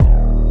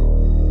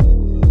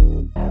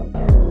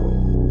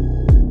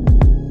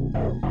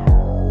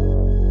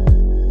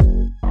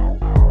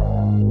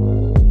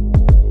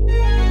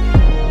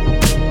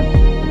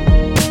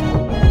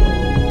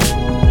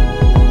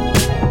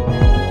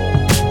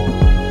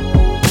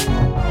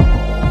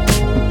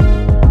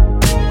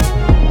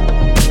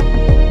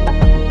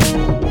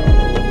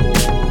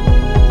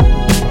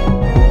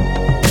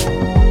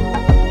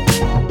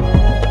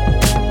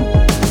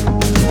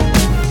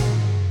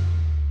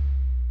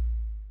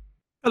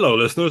Hello,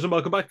 listeners, and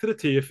welcome back to the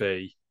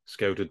TFA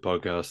Scouted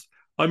podcast.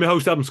 I'm your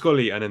host, Adam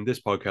Scully, and in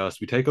this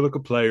podcast, we take a look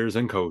at players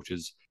and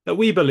coaches that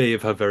we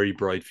believe have very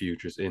bright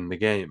futures in the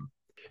game.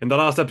 In the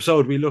last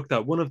episode, we looked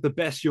at one of the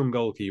best young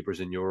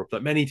goalkeepers in Europe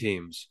that many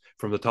teams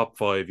from the top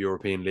five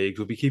European leagues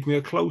will be keeping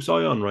a close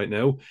eye on right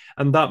now,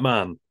 and that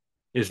man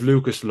is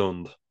Lucas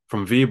Lund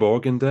from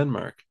Viborg in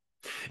Denmark.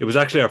 It was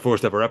actually our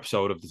first ever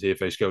episode of the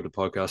TFA Scouted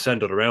podcast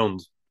centered around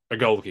a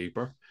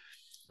goalkeeper.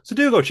 So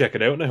do go check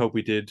it out, and I hope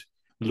we did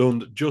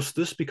Lund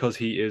justice because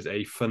he is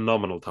a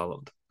phenomenal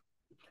talent.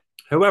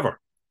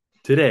 However,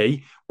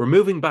 today we're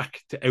moving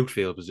back to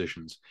outfield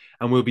positions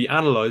and we'll be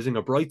analysing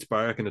a bright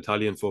spark in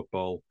Italian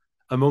football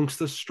amongst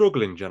the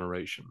struggling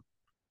generation.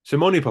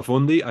 Simone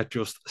Pafundi, at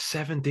just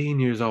 17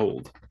 years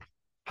old,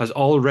 has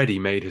already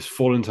made his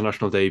full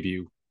international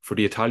debut for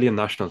the Italian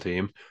national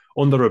team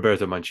under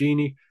Roberto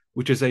Mancini,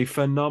 which is a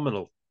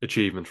phenomenal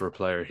achievement for a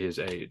player his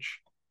age.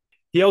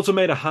 He also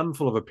made a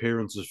handful of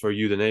appearances for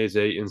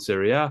Udinese in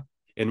Serie A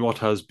in what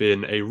has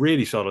been a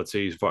really solid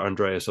season for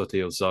Andrea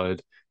Sottil's side,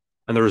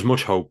 and there is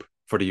much hope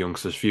for the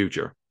youngster's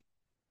future.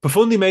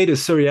 Pafundi made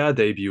his Serie A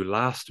debut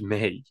last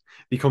May,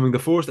 becoming the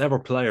first ever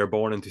player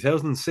born in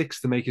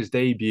 2006 to make his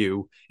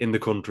debut in the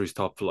country's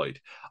top flight.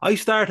 I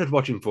started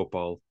watching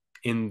football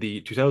in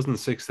the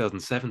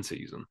 2006-2007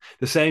 season,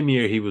 the same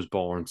year he was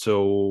born,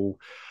 so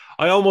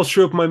I almost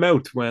threw up my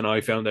mouth when I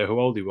found out how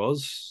old he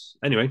was.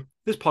 Anyway,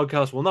 this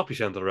podcast will not be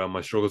centered around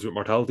my struggles with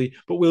mortality,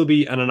 but will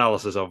be an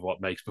analysis of what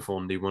makes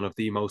Pafundi one of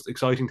the most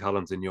exciting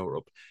talents in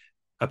Europe.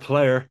 A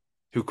player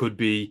who could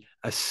be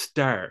a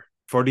star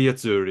for the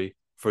Azzurri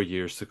for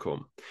years to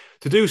come.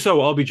 To do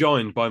so, I'll be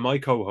joined by my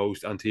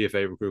co-host and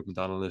TFA recruitment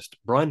analyst,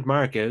 Bryant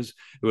Marques,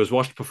 who has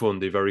watched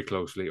Pafundi very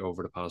closely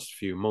over the past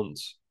few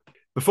months.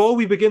 Before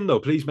we begin, though,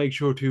 please make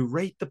sure to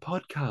rate the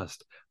podcast.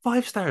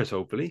 5 stars,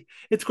 hopefully.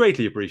 It's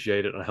greatly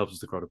appreciated and helps us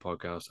to grow the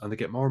podcast and to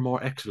get more and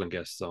more excellent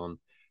guests on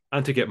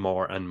and to get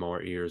more and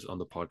more ears on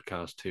the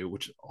podcast too,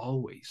 which is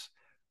always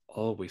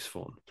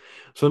fun.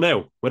 So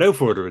now, without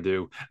further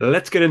ado,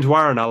 let's get into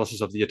our analysis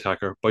of the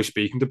attacker by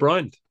speaking to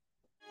Bryant.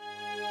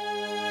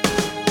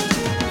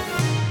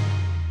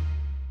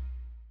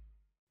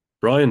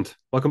 Bryant,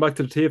 welcome back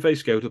to the TFA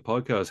Scouted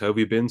podcast. How have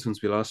you been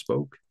since we last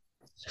spoke?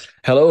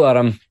 Hello,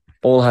 Adam.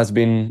 All has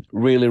been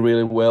really,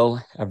 really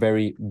well. A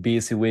very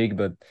busy week,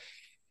 but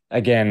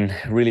again,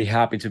 really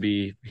happy to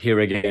be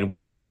here again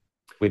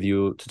with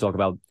you to talk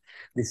about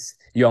this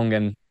young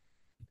and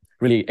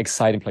really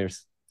exciting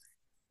players.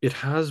 It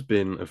has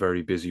been a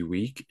very busy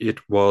week.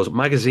 It was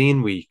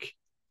magazine week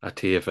at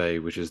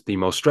TFA, which is the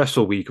most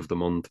stressful week of the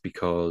month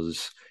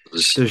because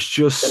there's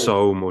just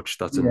so much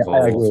that's Yeah,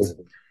 I involved.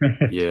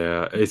 agree.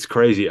 Yeah, it's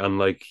crazy. And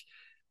like,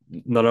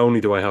 not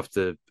only do I have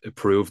to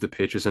approve the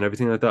pitches and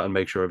everything like that and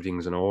make sure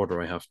everything's in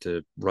order, I have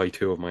to write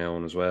 2 of my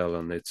own as well.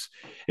 And it's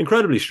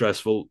incredibly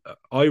stressful.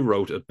 I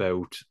wrote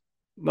about,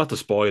 not to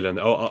spoil, and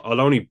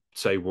I'll only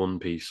say one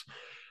piece.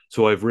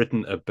 So I've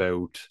written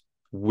about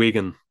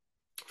Wigan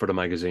for the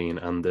magazine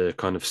and the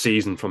kind of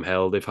season from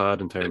hell they've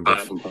had in terms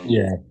of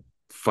Yeah,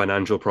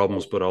 financial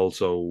problems, but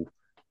also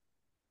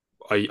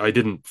I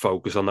didn't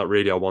focus on that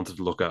really. I wanted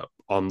to look at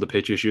on the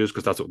pitch issues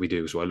because that's what we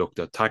do. So I looked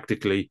at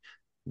tactically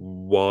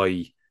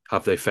why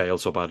have they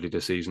failed so badly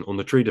this season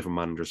under 3 different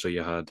managers. So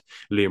you had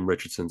Liam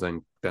Richardson,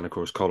 then of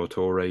course Colo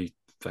Torre,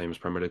 famous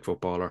Premier League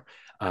footballer,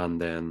 and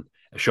then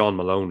Sean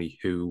Maloney,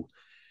 who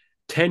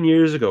 10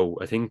 years ago,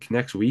 I think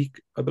next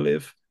week, I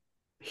believe,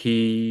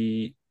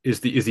 he is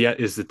the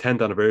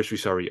 10th anniversary,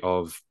 sorry,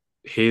 of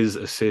his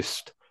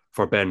assist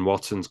for Ben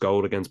Watson's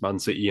goal against Man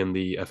City in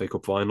the FA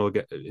Cup final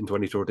in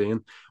 2013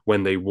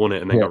 when they won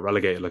it and then yeah, got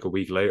relegated like a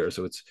week later.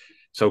 So it's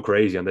so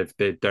crazy, and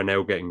they're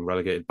now getting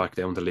relegated back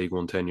down to League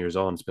One 10 years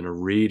on. It's been a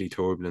really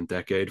turbulent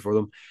decade for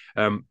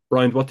them.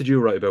 Brian, what did you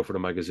write about for the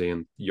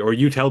magazine? Or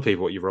you tell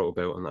people what you wrote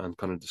about and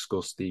kind of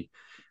discuss the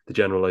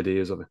general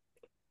ideas of it.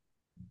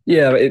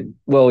 yeah.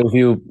 Well, if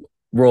you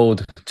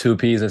wrote 2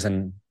 pieces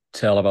and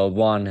tell about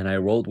one, and I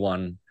wrote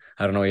one,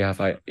 I don't know if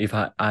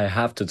I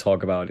have to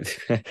talk about it,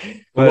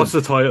 Well, what's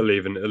but the title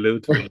even?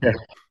 Allude to it.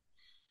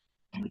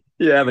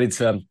 yeah, but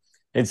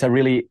it's a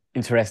really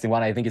interesting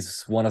one. I think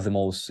it's one of the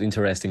most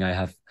interesting I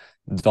have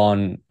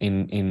done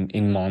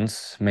in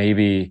months,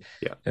 maybe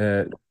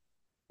Yeah.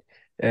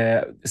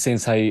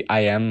 since I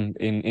am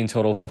in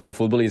total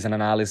football is an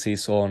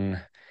analysis on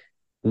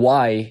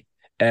why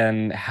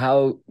and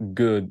how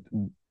good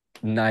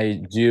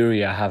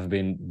Nigeria have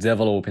been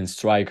developing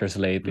strikers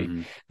lately.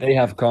 Mm-hmm. They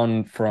have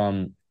gone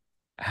from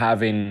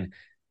having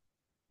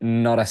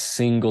not a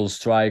single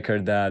striker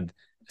that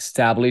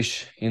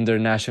establish in their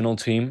national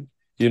team.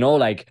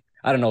 Like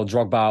I don't know,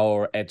 Drogba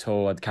or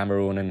Eto'o at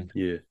Cameroon, and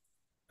Yeah.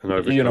 And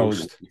Ivory you know,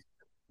 Coast.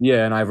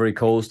 yeah, and Ivory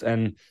Coast,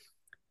 and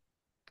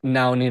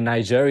now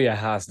Nigeria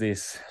has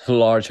this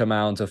large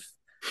amount of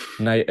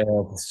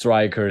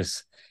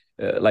strikers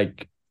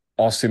like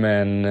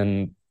Osimhen,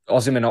 and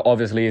Osimhen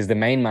obviously is the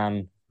main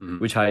man, Mm-hmm.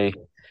 which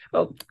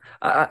well,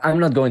 I'm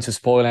not going to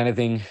spoil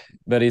anything,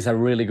 but it's a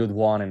really good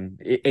one,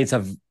 and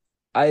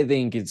I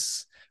think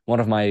it's one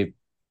of my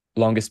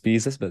longest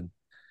pieces, but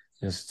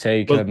Just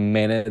take a Well,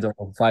 minute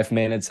or 5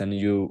 minutes, and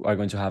you are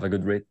going to have a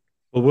good read.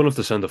 well, one of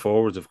the centre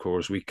forwards, of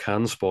course, we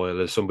can spoil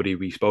is somebody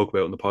we spoke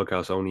about in the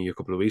podcast only a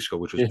couple of weeks ago,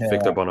 which was Yeah,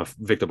 Victor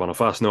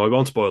Boniface. No, I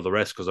won't spoil the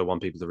rest because I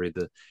want people to read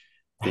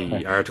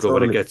the article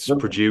when it totally. gets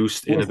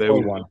produced in We about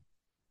spoiled one.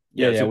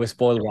 Yeah, yeah. yeah, So we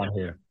spoiled one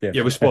here. Yeah,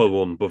 yeah, we spoiled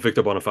one, but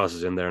Victor Boniface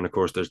is in there, and of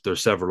course,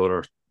 there's several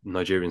other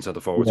Nigerian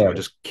centre forwards who yeah, are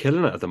just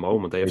killing it at the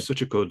moment. They have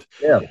such a good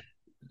yeah.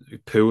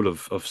 pool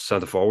of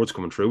centre forwards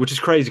coming through, which is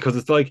crazy because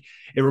it's like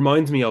it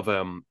reminds me of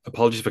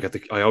apologies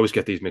if I always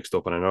get these mixed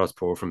up, and I know it's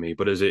poor for me,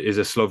 but is it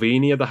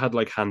Slovenia that had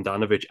like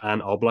Handanovic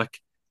and Oblak?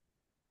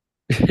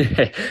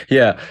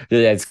 Yeah,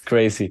 yeah, it's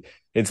crazy.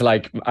 It's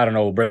like I don't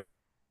know,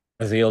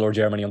 Brazil or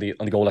Germany on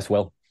the goal as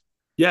well.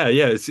 Yeah,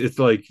 yeah. It's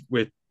like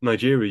with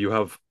Nigeria, you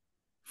have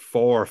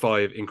 4 or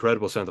 5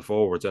 incredible centre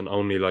forwards, and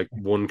only like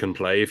one can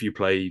play. If you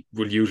play,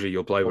 well, usually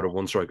you'll play with a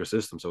one striker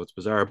system, so it's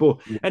bizarre. But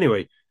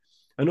anyway,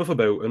 enough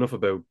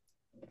about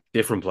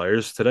different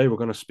players. Today we're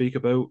going to speak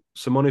about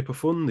Simone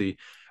Pafundi.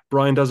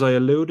 Brian, as I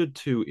alluded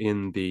to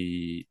in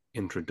the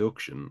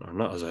introduction, or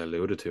not as I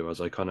alluded to, as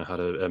I kind of had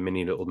a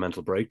mini little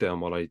mental breakdown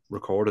while I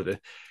recorded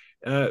it.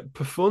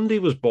 Pafundi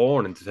was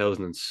born in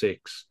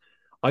 2006.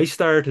 I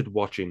started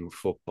watching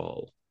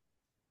football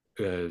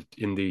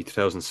in the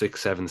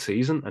 2006-7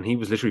 season, and he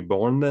was literally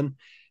born then.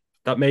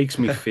 That makes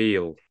me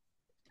feel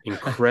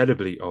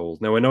incredibly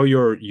old. Now I know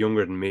you're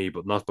younger than me,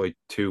 but not by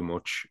too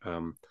much.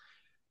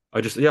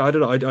 I don't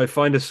know. I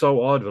find it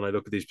so odd when I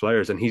look at these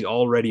players, and he's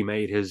already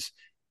made his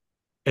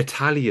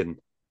Italian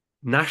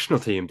national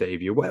team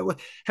debut.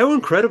 How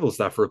incredible is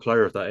that for a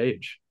player of that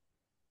age?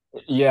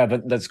 Yeah,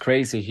 that's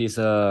crazy. He's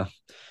the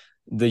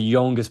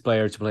youngest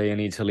player to play in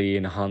Italy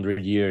in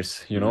 100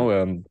 years.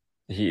 Mm.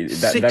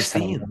 That's an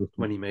 16 amazing.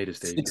 when he made his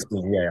debut.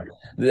 16, yeah.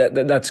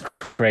 That's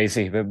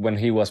crazy. But when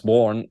he was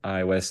born,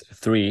 I was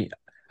 3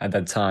 at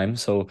that time.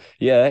 So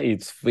yeah,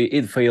 it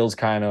feels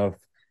kind of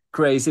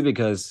crazy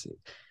because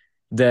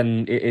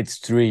then it's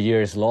 3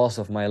 years loss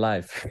of my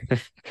life.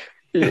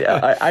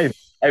 Yeah,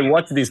 I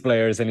watch these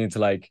players and it's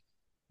like,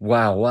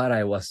 wow, what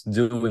I was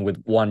doing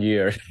with 1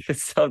 year.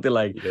 It's something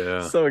like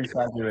Yeah, so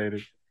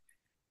exaggerated.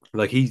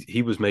 like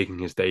he was making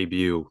his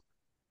debut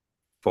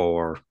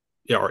for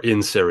yeah, or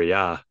in Serie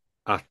A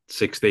at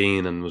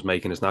 16 and was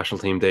making his national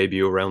team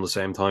debut around the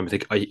same time.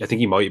 I think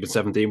he might have been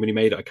 17 when he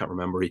made it. I can't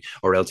remember.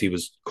 Or else he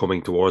was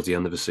coming towards the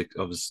end of his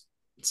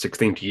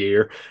 16th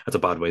year. That's a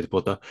bad way to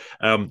put that.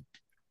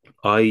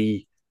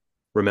 I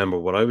remember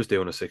what I was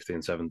doing at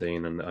 16,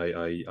 17, and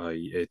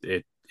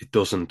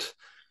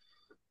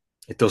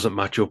it doesn't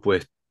match up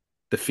with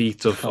the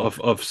feats of No,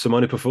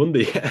 Simone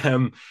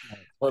Pafundi.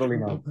 totally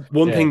not.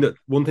 one Yeah, thing that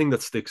one thing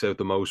that sticks out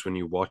the most when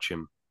you watch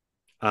him,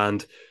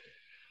 and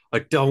I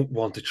don't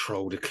want to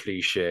throw the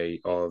cliche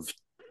of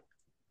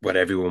what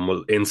everyone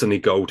will instantly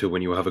go to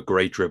when you have a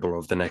great dribble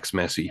of the next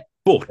Messi.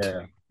 But,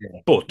 yeah, yeah.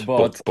 but, but,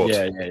 But but,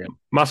 yeah, yeah, yeah.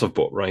 massive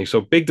but, right?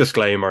 So big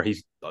disclaimer.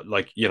 He's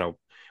like,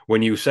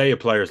 when you say a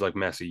player's like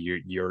Messi,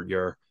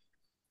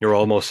 you're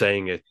almost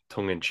saying it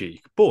tongue in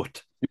cheek.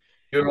 But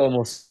You're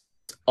almost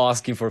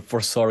asking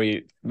for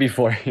sorry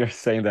before you're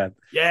saying that.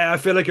 yeah, I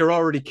feel like you're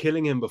already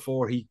killing him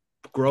before he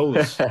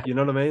grows. You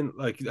know what I mean?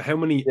 Like, how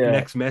many Yeah,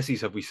 next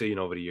Messis have we seen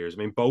over the years? I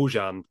mean,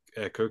 Bojan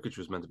Kirkic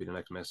was meant to be the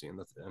next Messi,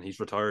 and he's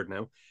retired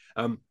now.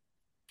 Um,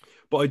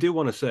 but I do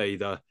want to say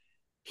that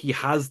he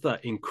has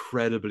that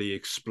incredibly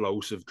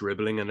explosive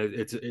dribbling, and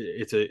it's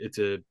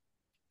a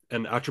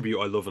an attribute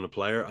I love in a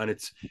player, and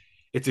it's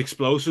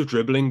explosive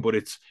dribbling, but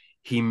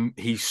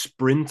he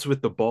sprints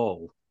with the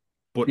ball,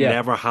 but yeah,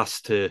 never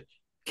has to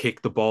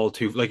kick the ball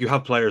too. Like you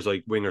have players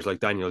like wingers like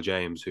Daniel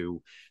James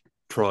who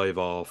thrive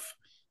off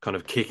kind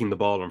of kicking the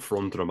ball in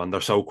front of them, and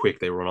they're so quick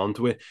they run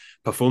onto it.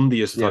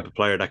 Pafundi is the yeah, type of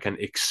player that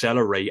can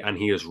accelerate, and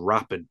he is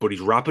rapid, but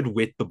he's rapid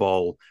with the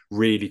ball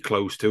really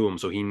close to him,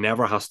 so he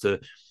never has to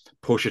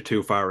push it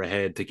too far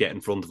ahead to get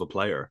in front of a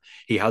player.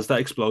 He has that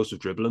explosive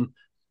dribbling.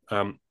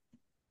 Um,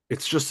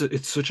 it's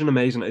such an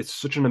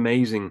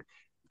amazing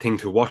thing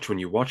to watch when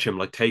you watch him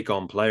like take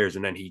on players,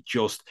 and then he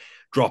just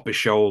drop his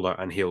shoulder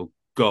and he'll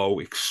go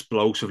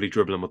explosively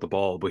dribbling with the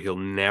ball, but he'll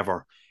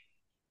never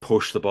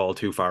push the ball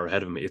too far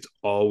ahead of him. It's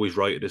always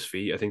right at his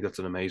feet. I think that's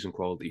an amazing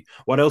quality.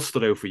 What else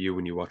stood out for you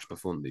when you watched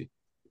Bafundi?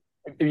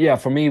 yeah.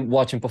 For me,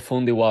 watching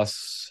Pafundi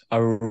was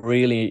a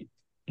really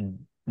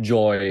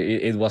joy.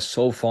 It was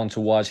so fun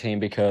to watch him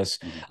because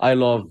Mm-hmm. I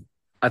love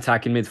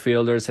attacking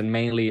midfielders and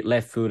mainly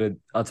left-footed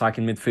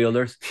attacking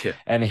midfielders, Yeah.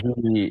 and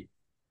he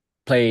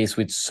plays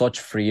with such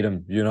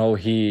freedom.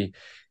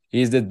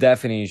 He's the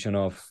definition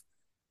of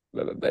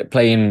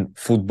playing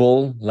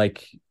football.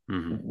 Like,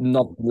 Mm-hmm.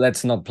 not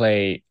let's not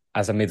play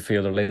as a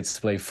midfielder. Let's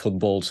play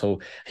football. So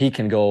he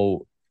can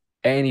go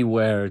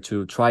anywhere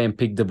to try and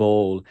pick the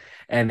ball,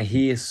 and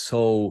he is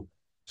so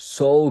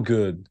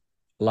good,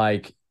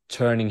 like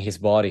turning his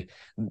body.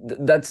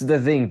 That's the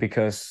thing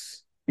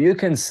because you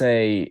can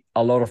say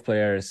a lot of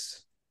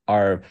players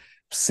are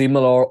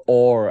similar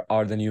or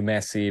are the new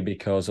Messi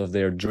because of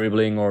their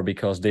dribbling or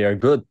because they are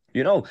good.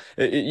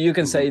 You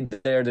can Mm-hmm. say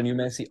they're the new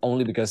Messi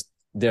only because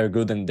they're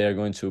good and they're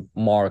going to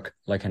mark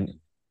like an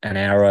an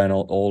era and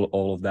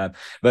all of that.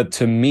 But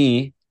to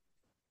me,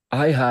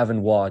 I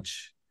haven't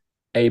watched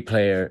a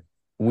player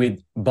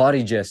with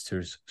body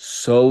gestures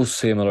so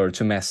similar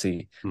to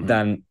Messi Mm-hmm.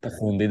 than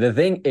Pafundi. The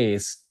thing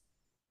is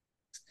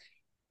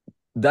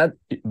that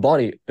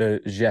body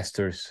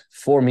gestures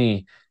for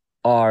me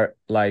are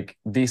like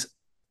this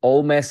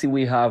old Messi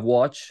we have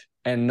watched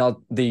and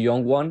not the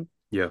young one.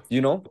 Yeah.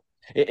 You know,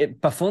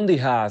 Pafundi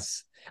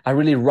has a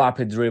really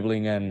rapid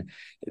dribbling, and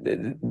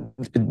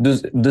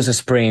those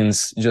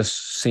sprints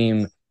just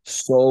seem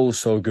so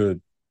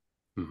good.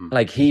 Mm-hmm.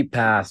 Like he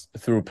passed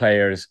through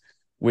players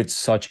with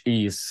such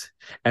ease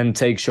and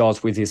take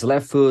shots with his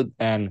left foot,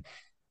 and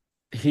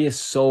he is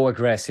so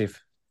aggressive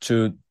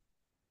to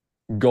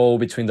go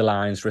between the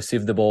lines,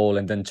 receive the ball,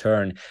 and then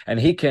turn. And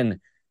he can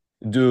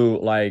do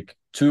like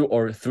 2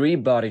 or 3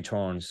 body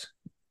turns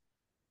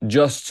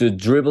just to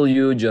dribble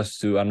you,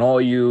 just to annoy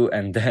you,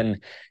 and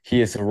then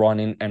he is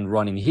running and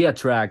running. He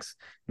attracts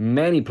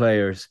many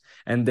players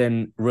and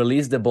then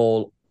release the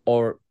ball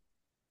or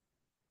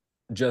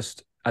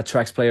just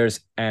attracts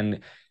players and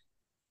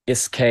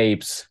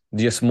escapes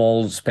the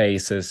small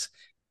spaces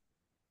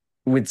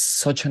with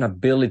such an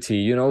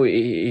ability. It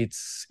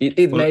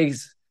Well,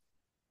 makes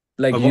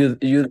like I wa-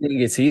 you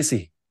think it's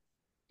easy.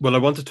 well, I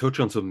want to touch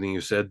on something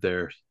you said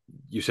there.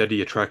 You said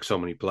he attracts so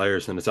many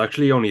players, and it's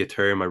actually only a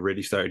term I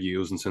really started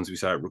using since we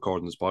started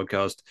recording this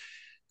podcast.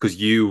 Because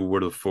you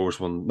were the first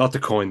one, not to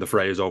coin the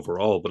phrase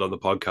overall, but on the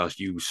podcast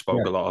you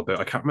spoke Yeah. a lot about.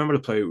 I can't remember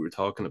the player we were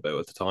talking about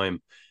at the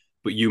time,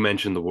 but you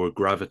mentioned the word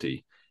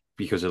gravity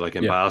because, like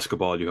in Yeah.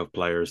 basketball, you have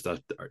players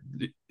that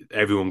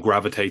everyone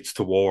gravitates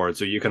towards,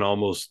 so you can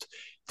almost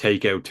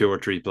take out 2 or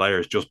 3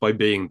 players just by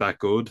being that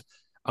good.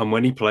 And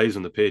when he plays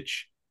on the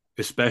pitch,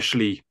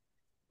 especially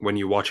when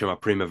you watch him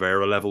at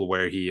Primavera level,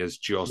 where he is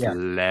just Yeah.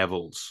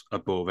 levels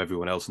above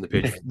everyone else on the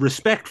pitch,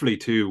 respectfully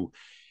to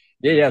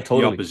Yeah, the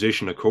totally.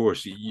 opposition, of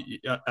course.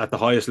 At the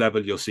highest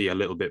level, you'll see a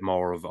little bit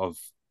more of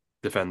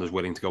defenders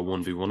willing to go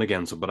 1v1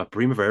 against him. But at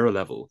Primavera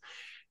level,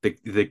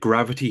 the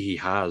gravity he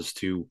has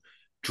to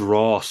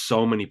draw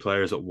so many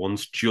players at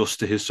once just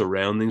to his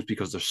surroundings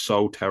because they're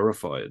so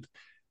terrified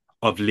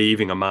of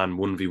leaving a man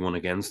 1v1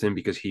 against him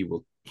because he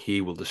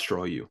will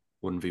destroy you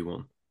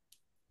 1v1.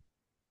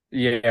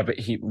 Yeah, but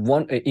he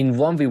one in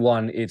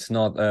 1v1, it's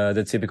not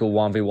the typical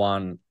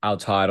 1v1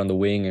 outside on the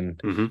wing and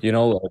Mm-hmm. you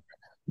know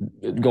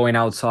going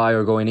outside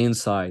or going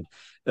inside.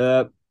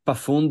 Uh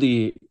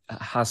Pafundi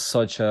has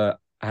such a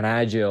an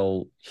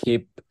agile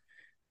hip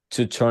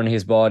to turn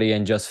his body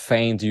and just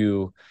feint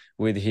you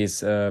with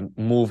his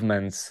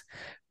movements.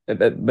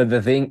 But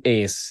the thing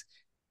is,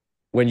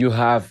 when you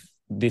have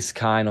this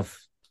kind of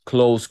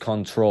close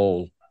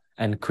control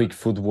and quick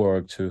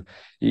footwork to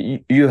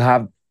you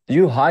have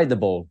you hide the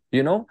ball,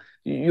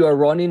 you are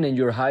running and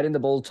you're hiding the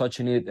ball,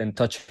 touching it and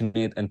touching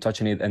it and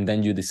touching it, and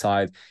then you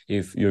decide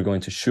if you're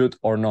going to shoot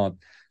or not.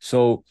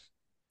 So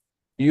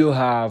you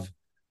have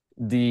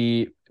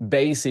the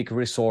basic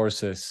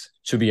resources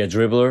to be a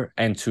dribbler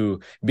and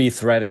to be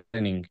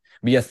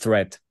a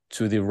threat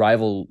to the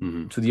rival,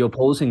 Mm-hmm. to the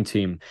opposing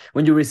team.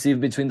 When you receive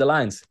between the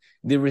lines,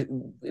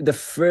 the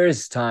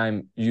first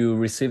time you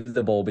receive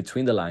the ball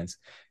between the lines,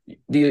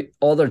 the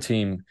other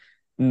team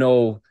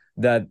know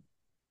that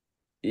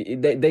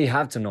they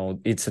have to know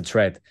it's a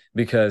threat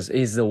because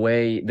it's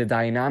the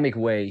dynamic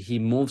way he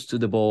moves to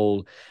the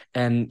ball,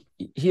 and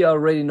he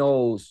already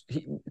knows.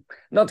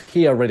 Not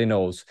he already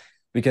knows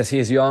because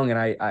he's young, and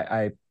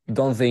I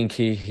don't think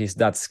he's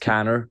that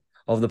scanner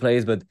of the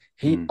plays, but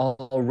he Mm-hmm.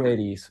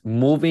 already is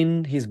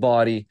moving his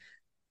body,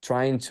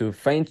 trying to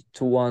feint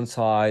to one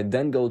side,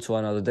 then go to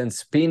another, then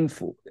spin,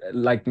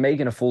 like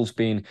making a full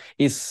spin.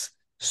 Is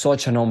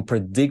such an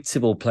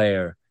unpredictable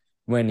player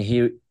when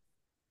he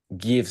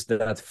gives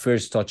that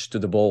first touch to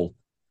the ball,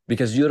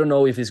 because you don't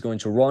know if he's going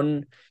to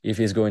run, if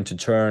he's going to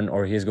turn,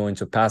 or he's going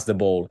to pass the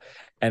ball.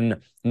 And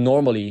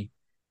normally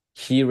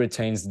he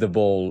retains the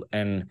ball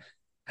and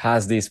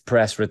has this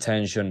press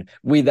retention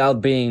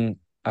without being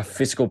a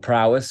physical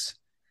prowess,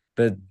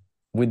 but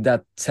with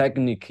that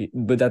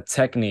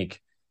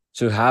technique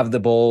to have the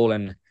ball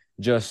and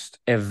just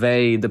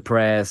evade the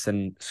press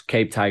and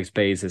escape tight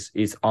spaces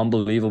is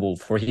unbelievable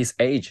for his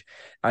age.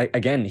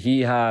 Again,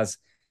 he has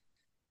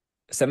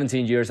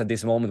 17 years at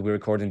this moment we're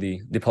recording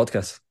the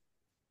podcast.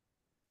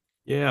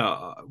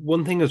 Yeah,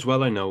 one thing as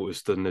well I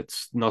noticed, and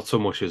it's not so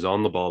much his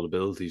on the ball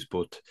abilities,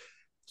 but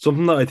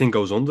something that I think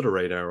goes under the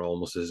radar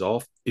almost is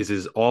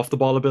his off the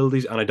ball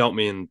abilities, and I don't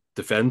mean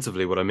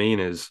defensively. What I mean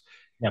is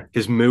Yeah.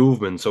 his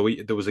movement. So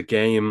there was a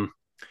game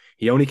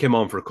he only came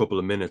on for a couple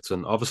of minutes,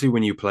 and obviously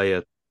when you play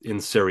it in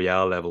Serie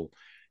A level,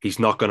 he's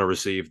not going to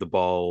receive the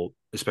ball,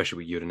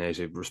 especially with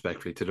Udinese.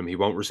 Respectfully to them, he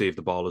won't receive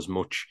the ball as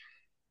much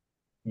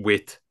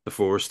with the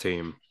first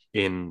team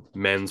in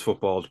men's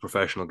football, the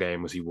professional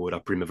game, as he would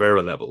at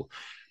Primavera level.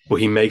 But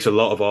he makes a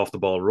lot of off the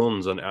ball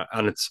runs, and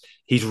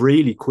he's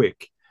really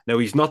quick. Now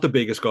he's not the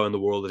biggest guy in the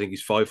world. I think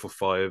he's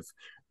 5'5".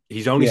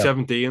 He's only Yeah.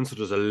 17, so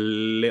there's a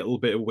little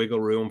bit of wiggle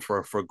room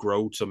for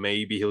growth. So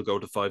maybe he'll go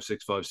to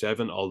 5'6",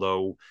 5'7".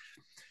 Although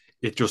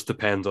it just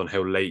depends on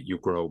how late you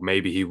grow.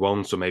 Maybe he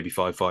won't, so maybe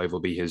 5'5" will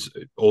be his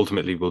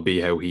ultimately will be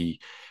how he,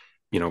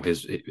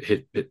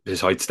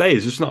 his height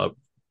stays. It's not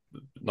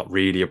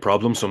really a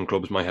problem. Some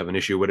clubs might have an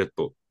issue with it,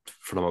 but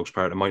for the most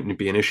part, it mightn't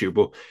be an issue.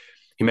 But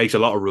he makes a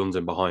lot of runs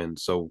in behind.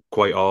 So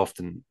quite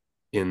often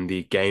in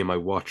the game I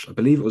watched, I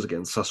believe it was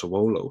against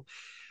Sassuolo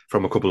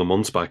from a couple of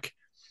months back.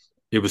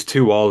 It was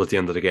 2-2 at the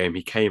end of the game.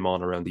 He came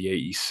on around the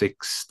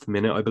 86th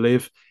minute, I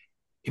believe.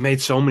 He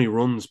made so many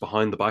runs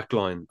behind the back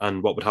line,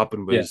 and what would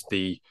happen Yeah, was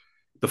the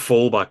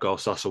fullback of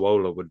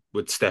Sassuolo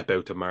would step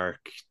out to mark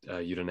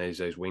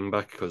Udinese's wing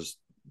back because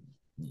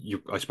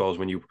I suppose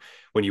when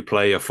you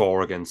play a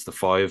 4 against the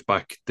 5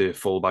 back, the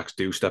fullbacks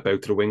do step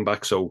out to the wing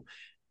back, so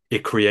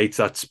it creates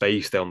that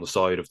space down the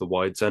side of the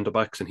wide centre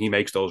backs, and he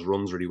makes those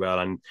runs really well.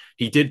 And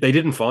they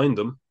didn't find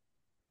him,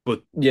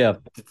 but yeah,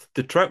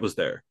 the threat was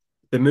there,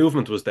 the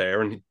movement was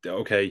there, and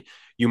okay,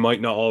 you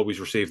might not always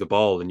receive the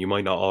ball, and you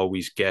might not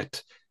always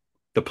get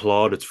the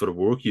plaudits for the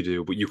work you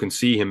do, but you can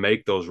see him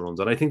make those runs,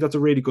 and I think that's a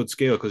really good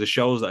skill because it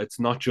shows that it's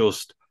not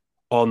just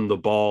on the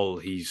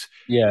ball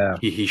yeah,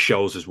 he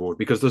shows his worth.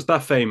 Because there's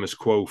that famous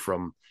quote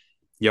from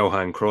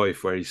Johan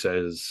Cruyff where he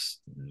says,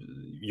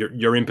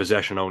 "You're in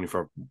possession only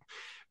for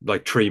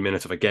like 3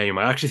 minutes of a game."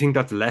 I actually think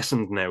that's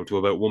lessened now to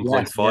about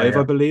yes, yeah, 1.5, yeah.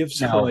 I believe.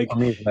 So Now, like, for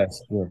me, it's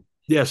less. Yeah.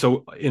 yeah,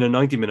 so in a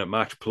 90-minute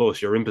match plus,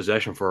 you're in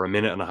possession for a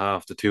minute and a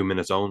half to 2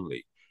 minutes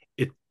only.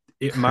 It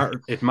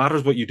it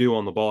matters what you do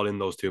on the ball in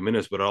those 2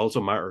 minutes, but it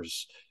also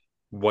matters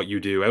what you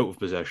do out of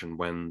possession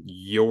when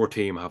your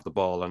team have the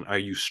ball. And are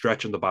you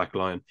stretching the back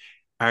line?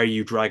 Are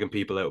you dragging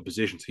people out of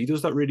positions? He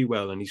does that really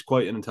well, and he's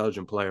quite an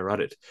intelligent player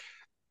at it.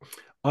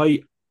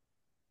 I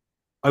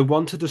I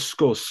want to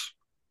discuss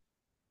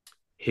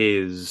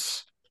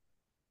his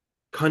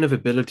kind of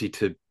ability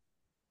to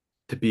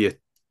be a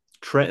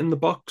threat in the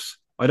box.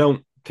 I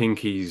don't think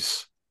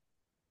he's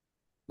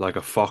like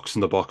a fox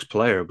in the box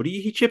player, but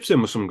he chips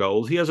in with some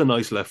goals. He has a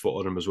nice left foot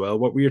on him as well.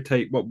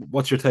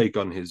 What's your take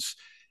on his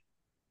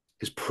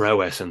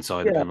prowess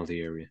inside the Yeah,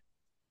 penalty area?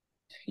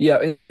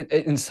 yeah.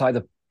 Inside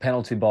the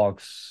penalty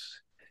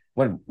box,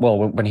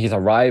 when he's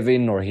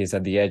arriving or he's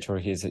at the edge or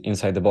he's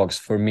inside the box,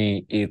 for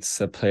me, it's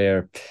a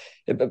player.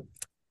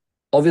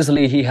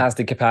 Obviously, he has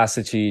the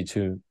capacity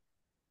to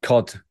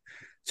cut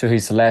to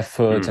his left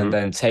foot and Mm-hmm.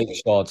 then take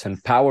shots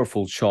and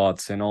powerful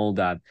shots and all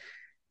that.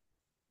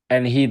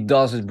 And he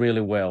does it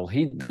really well.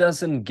 He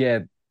doesn't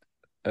get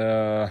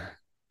uh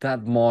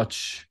that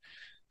much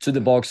to the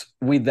box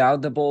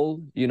without the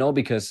ball,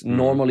 because Mm-hmm.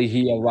 normally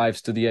he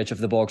arrives to the edge of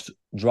the box,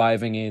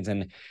 driving it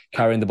and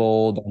carrying the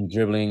ball and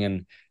dribbling,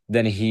 and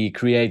then he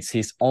creates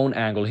his own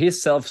angle.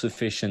 He's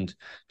self-sufficient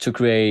to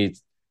create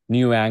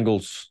new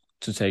angles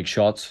to take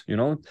shots.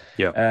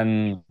 Yeah.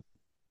 And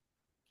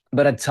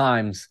but at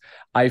times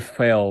I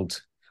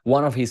felt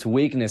one of his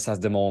weakness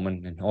at the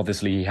moment, and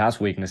obviously he has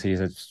weakness. He's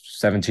a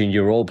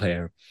 17-year-old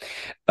player.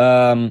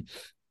 Um,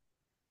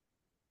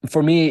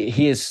 for me,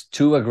 he is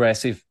too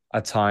aggressive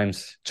at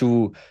times,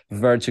 too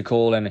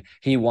vertical, and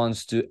he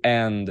wants to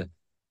end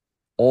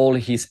all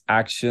his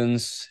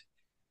actions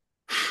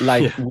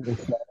like Yeah.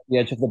 with the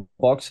edge of the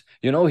box.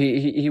 He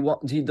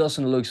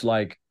doesn't look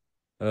like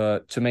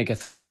to make a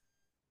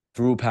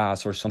through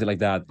pass or something like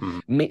that.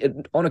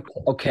 Mm-hmm.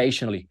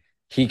 Occasionally,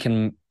 he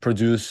can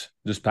produce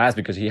this pass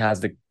because he has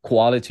the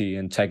quality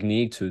and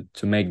technique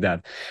to make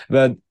that,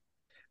 but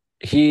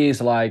he is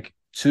like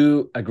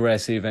too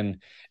aggressive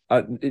and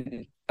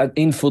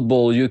in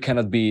football you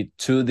cannot be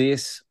too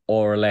this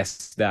or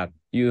less that.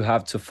 You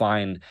have to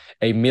find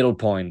a middle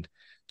point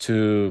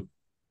to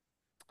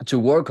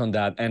work on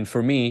that. And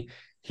for me,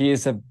 he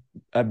is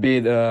a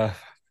bit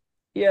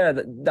yeah,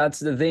 that's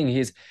the thing.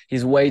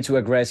 He's way too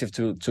aggressive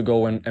to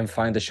go and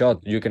find the shot.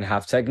 You can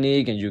have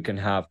technique and you can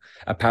have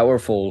a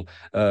powerful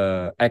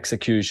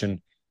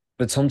execution,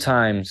 but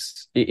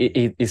sometimes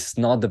it's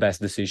not the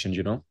best decision.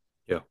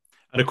 Yeah.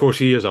 And of course,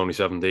 he is only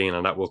 17,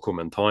 and that will come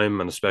in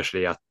time, and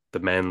especially at the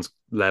men's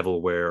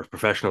level, where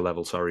professional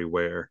level, sorry,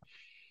 where,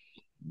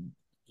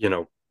 you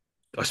know,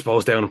 I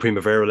suppose down in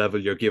Primavera level,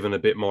 you're given a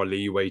bit more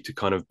leeway to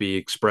kind of be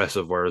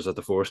expressive, whereas at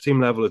the first team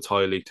level, it's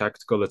highly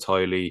tactical.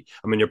 I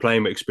mean, you're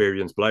playing with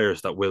experienced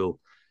players that will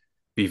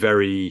be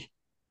very,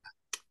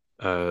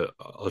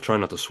 I'll try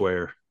not to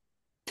swear,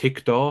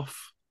 ticked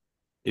off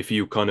if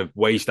you kind of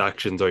waste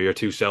actions or you're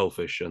too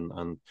selfish,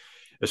 and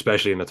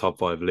especially in the top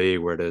five league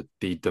where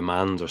the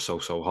demands are so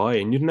high.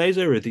 And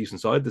Udinese are a decent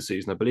side this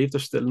season. I believe they're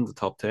still in the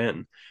top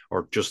 10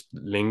 or just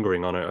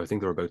lingering on it. I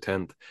think they're about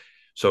 10th.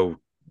 So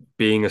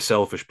being a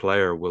selfish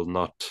player will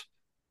not,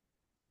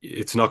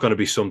 it's not going to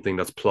be something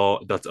that's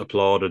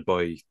applauded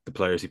by the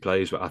players he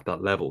plays with at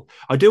that level.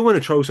 I do want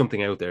to throw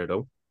something out there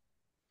though.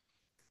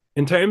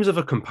 In terms of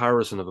a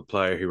comparison of a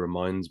player he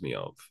reminds me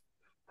of,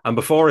 and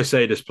before I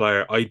say this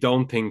player, I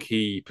don't think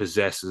he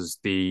possesses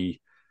the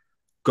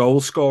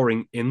goal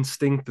scoring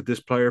instinct that this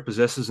player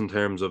possesses. In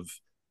terms of,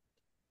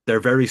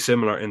 they're very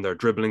similar in their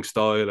dribbling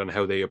style and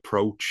how they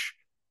approach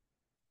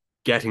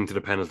getting to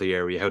the penalty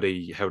area, how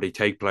they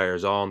take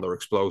players on, their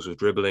explosive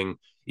dribbling,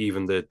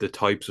 even the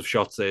types of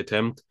shots they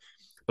attempt.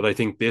 But I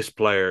think this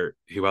player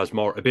who has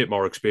a bit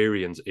more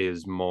experience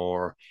is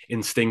more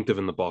instinctive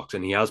in the box,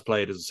 and he has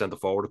played as a centre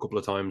forward a couple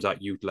of times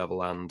at youth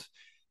level and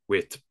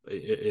with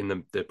in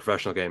the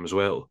professional game as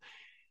well.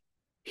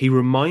 He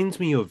reminds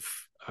me of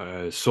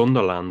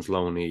Sunderland's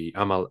loanee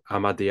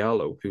Amad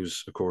Diallo,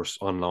 who's of course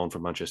on loan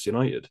from Manchester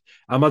United.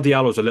 Amad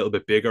Diallo's a little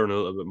bit bigger and a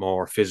little bit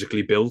more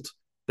physically built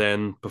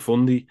than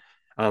Pafundi,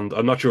 and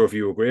I'm not sure if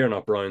you agree or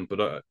not, Brian.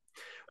 But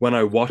when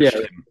I Yeah, watched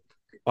him,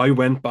 I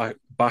went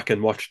back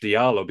and watched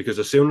Diallo because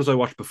as soon as I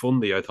watched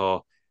Pafundi, I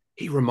thought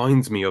he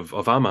reminds me of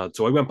Ahmad.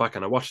 So I went back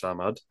and I watched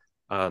Ahmad,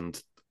 and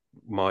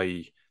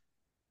my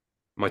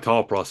my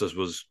thought process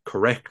was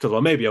correct.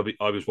 Although maybe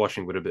I was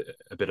watching with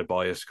a bit of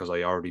bias because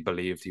I already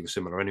believed he was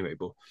similar anyway.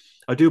 But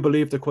I do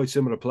believe they're quite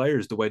similar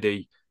players. The way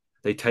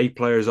they take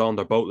players on,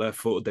 they're both left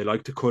footed. They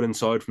like to cut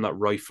inside from that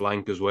right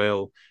flank as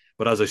well.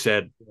 But as I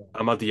said,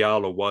 Amad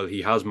Diallo, while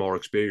he has more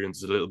experience,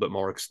 is a little bit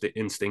more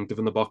instinctive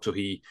in the box. So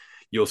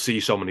you'll see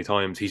so many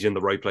times he's in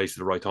the right place at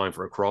the right time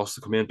for a cross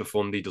to come in.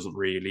 Pafundi doesn't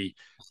really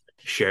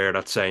share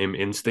that same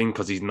instinct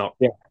because yeah, he's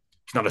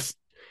not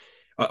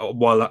a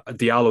while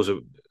Diallo's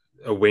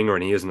a winger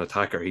and he is an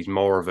attacker, he's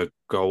more of a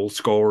goal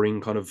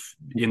scoring kind of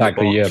in the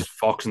exactly. Yeah. box,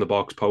 fox in the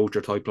box,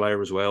 poacher type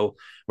player as well.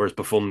 Whereas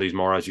Buffoni's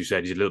more, as you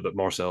said, he's a little bit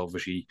more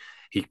selfish.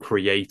 He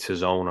creates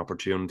his own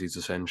opportunities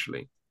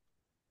essentially.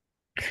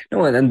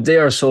 No, and they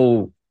are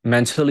so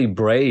mentally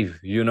brave,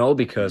 Mm-hmm.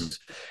 because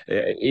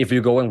if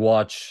you go and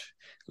watch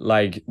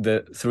like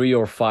the 3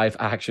 or 5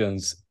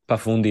 actions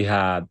Pafundi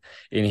had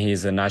in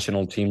his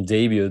national team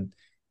debut,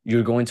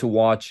 you're going to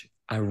watch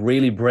a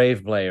really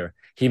brave player.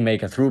 He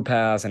make a through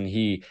pass and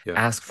he Yeah.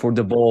 asked for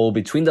the ball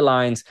between the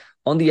lines,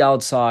 on the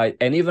outside,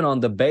 and even on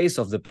the base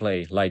of the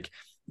play, like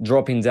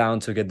dropping down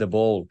to get the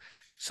ball.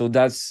 So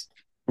that's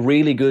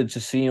really good to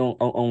see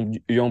on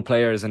young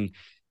players. And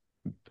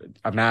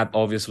Matt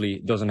obviously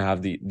doesn't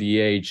have the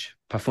age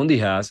Pafundi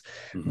has,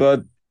 Mm-hmm.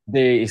 but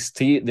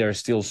they're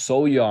still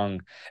so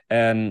young,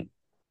 and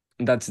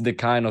that's the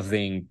kind of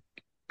thing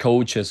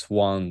coaches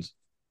want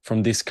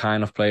from this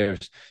kind of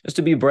players. Just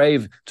to be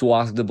brave to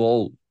ask the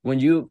ball when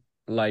you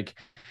like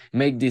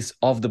make these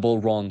off the ball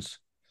runs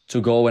to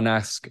go and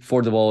ask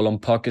for the ball on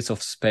pockets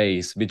of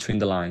space between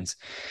the lines.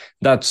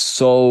 That's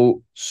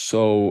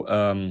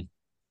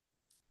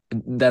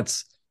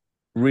that's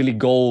really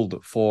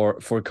gold for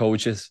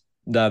coaches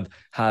that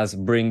has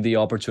bring the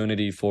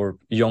opportunity for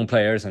young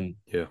players, and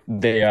Yeah.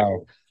 they are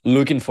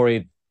looking for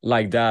it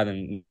like that,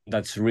 and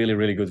that's really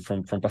really good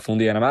from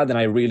Pafundi and Amad. And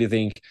I really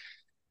think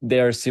they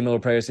are similar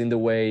players in the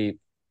way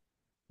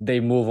they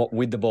move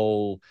with the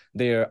ball,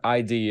 their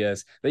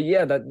ideas. But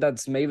yeah,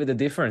 that's maybe the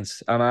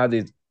difference. Amad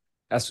is,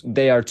 as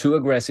they are two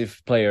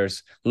aggressive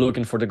players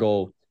looking for the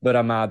goal, but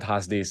Amad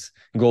has this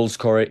goal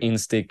scorer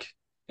instinct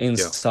Yeah.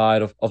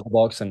 inside of the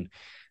box, and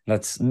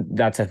that's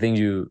a thing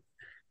you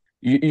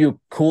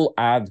could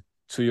add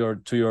to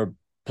your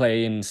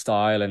playing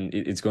style, and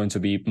it's going to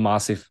be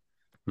massive.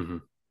 Mm-hmm.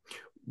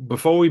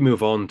 Before we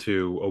move on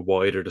to a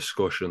wider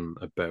discussion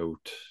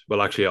about,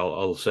 well, actually,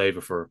 I'll save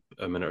it for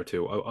a minute or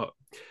two.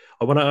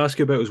 I want to ask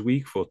you about his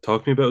weak foot.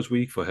 Talk to me about his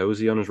weak foot. How is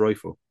he on his right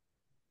foot?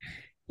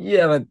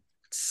 Yeah, but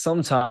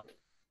sometimes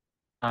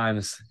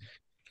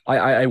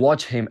I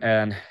watch him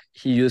and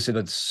he uses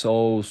it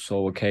so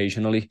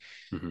occasionally.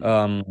 Mm-hmm.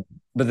 Um,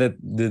 but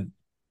the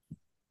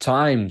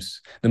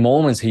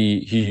moments he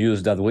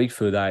used that weak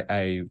foot,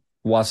 I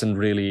wasn't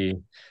really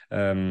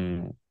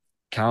um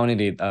counting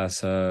it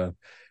as a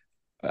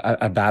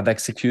bad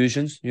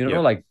executions, Yeah.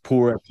 like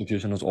poor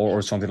executions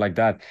or something like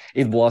that.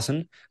 It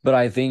wasn't, but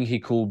I think he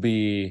could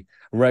be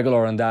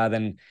regular on that,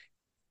 and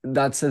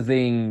that's the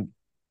thing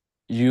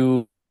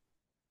you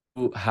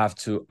have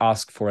to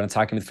ask for an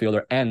attacking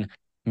midfielder, and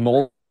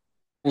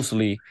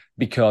mostly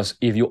because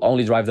if you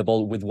only drive the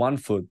ball with one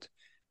foot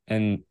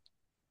and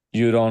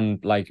you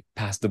don't like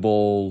pass the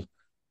ball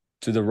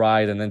to the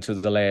right and then to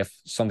the left,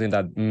 something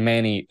that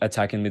many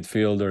attacking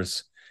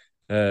midfielders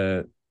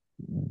uh,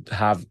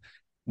 have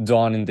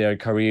done in their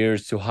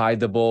careers, to hide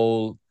the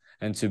ball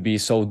and to be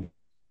so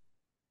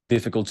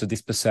difficult to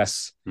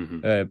dispossess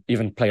Mm-hmm.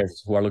 even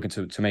players who are looking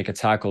to make a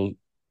tackle.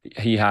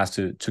 He has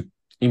to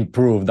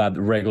improve that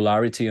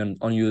regularity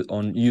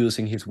on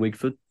using his weak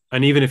foot.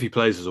 And even if he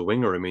plays as a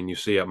winger, I mean, you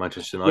see at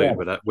Manchester United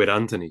Yeah, with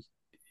Anthony,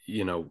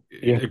 you know,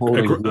 yeah,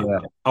 totally. Yeah,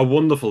 a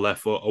wonderful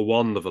left foot, a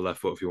wonderful left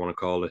foot, if you want to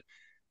call it,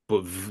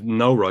 but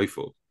no right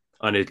foot.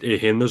 And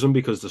it hinders him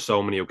because there's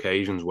so many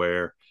occasions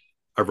where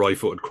a right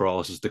footed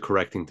cross is the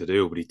correct thing to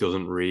do, but he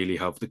doesn't really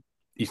have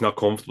he's not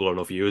comfortable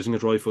enough using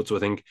his right foot. So I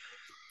think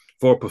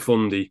for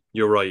Pafundi,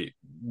 you're right.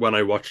 When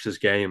I watched his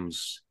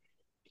games,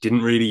 he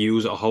didn't really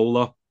use it a whole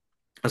lot.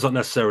 That's not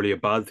necessarily a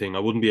bad thing. I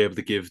wouldn't be able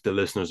to give the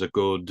listeners a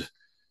good,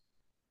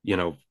 you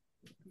know,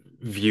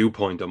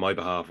 viewpoint on my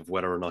behalf of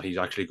whether or not he's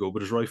actually good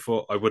with his right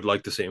foot. I would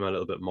like to see him a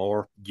little bit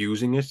more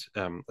using it.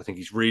 I think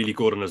he's really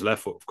good on his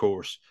left foot, of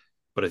course,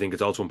 but I think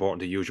it's also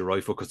important to use your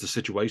right foot because the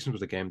situations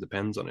with the game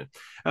depends on it.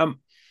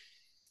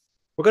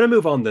 We're going to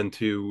move on then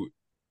to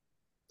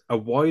a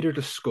wider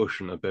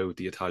discussion about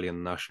the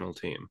Italian national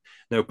team.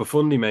 Now,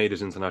 Pafundi made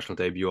his international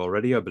debut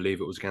already. I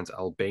believe it was against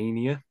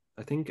Albania.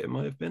 I think it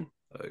might have been.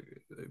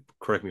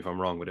 Correct me if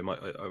I'm wrong, but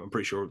I'm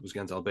pretty sure it was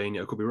against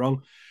Albania. I could be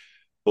wrong.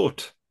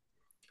 But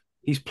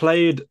he's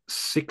played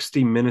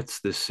 60 minutes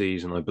this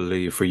season, I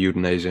believe, for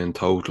Udinese in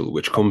total,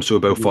 which comes to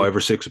about 5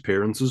 or 6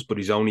 appearances, but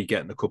he's only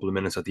getting a couple of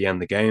minutes at the end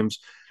of the games.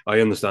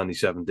 I understand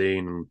he's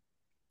 17, and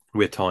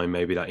with time,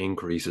 maybe that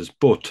increases.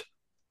 But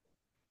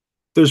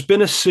there's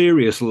been a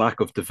serious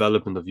lack of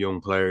development of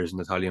young players in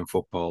Italian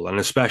football, and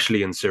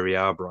especially in Serie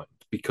A, Bryant,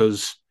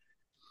 because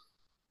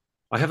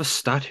I have a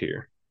stat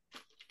here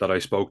that I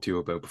spoke to you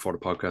about before the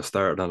podcast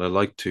started, and I'd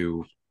like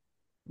to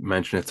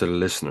mention it to the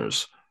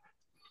listeners.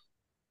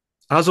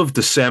 As of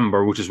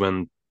December, which is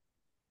when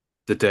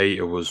the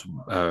data was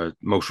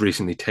most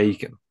recently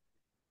taken,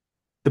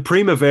 the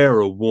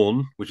Primavera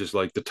 1, which is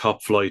like the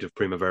top flight of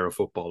Primavera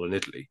football in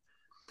Italy,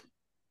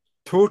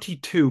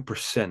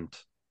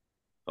 32%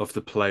 of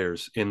the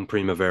players in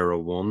Primavera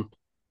 1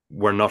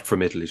 were not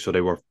from Italy. So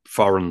they were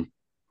foreign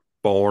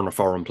born or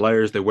foreign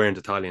players. They weren't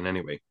Italian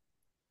anyway.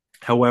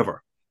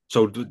 However,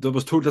 so there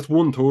was that's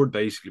 1/3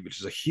 basically, which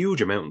is a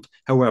huge amount.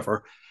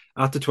 However,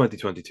 at the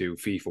 2022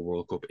 FIFA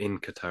World Cup in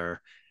Qatar,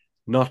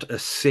 not a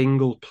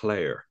single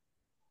player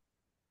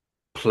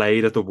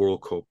played at the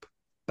World Cup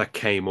that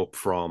came up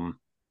from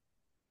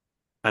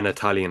an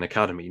Italian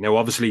academy. Now,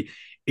 obviously,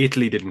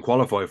 Italy didn't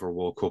qualify for a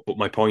World Cup, but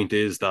my point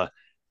is that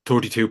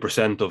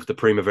 32% of the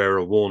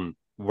Primavera 1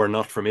 were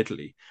not from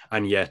Italy.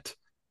 And yet,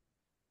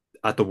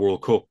 at the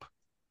World Cup,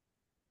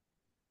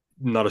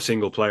 not a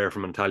single player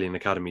from an Italian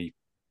academy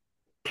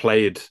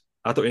played.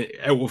 Out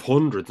of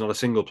hundreds, not a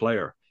single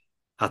player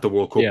at the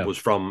World Cup was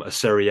from a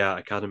Serie A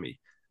academy.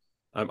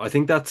 I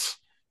think that's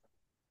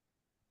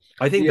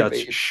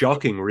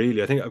shocking,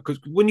 really. I think because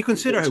when you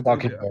consider how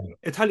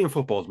Italian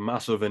football is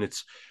massive and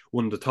it's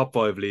one of the top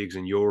 5 leagues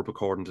in Europe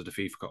according to the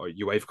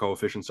UEFA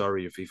coefficients,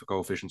 FIFA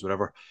coefficients,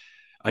 whatever,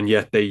 and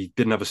yet they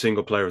didn't have a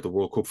single player at the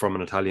World Cup from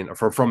an Italian or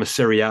from a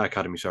Serie A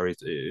academy. Sorry,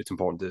 it's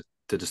important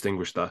to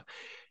distinguish that.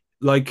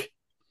 Like,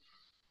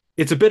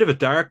 it's a bit of a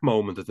dark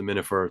moment at the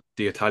minute for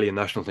the Italian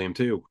national team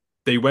too.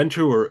 They went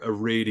through a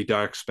really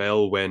dark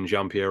spell when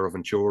Gianpiero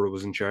Ventura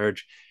was in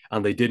charge,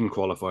 and they didn't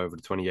qualify for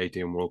the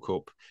 2018 World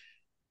Cup.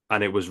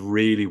 And it was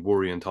really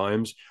worrying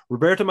times.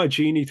 Roberto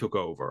Mancini took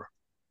over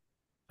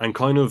and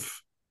kind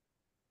of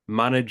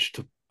managed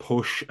to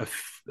push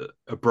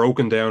a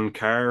broken down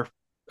car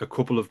a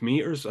couple of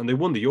meters, and they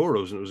won the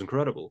Euros, and it was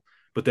incredible.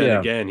 But then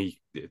again,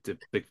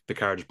 the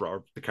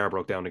car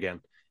broke down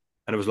again,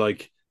 and it was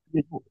like,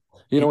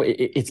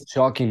 it's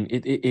shocking.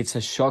 It's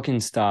a shocking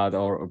start,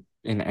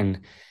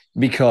 and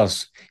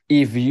because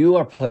if you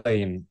are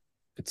playing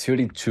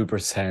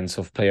 32%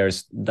 of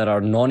players that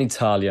are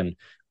non-Italian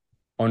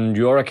on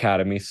your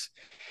academies,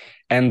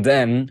 and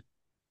then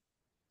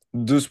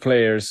those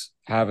players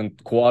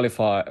haven't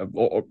qualified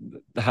or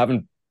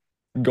haven't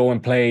go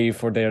and play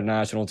for their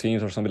national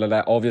teams or something like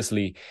that.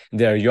 Obviously,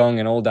 they're young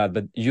and all that,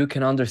 but you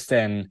can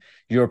understand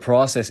your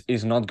process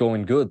is not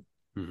going good,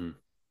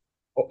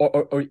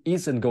 or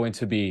isn't going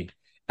to be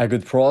a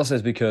good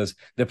process because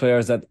the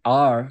players that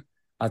are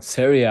at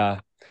Serie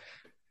A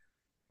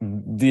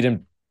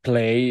didn't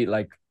play.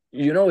 Like,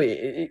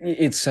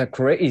 it's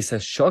a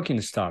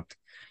shocking start.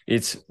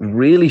 It's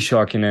really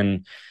shocking,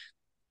 and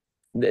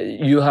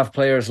you have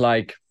players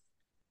like,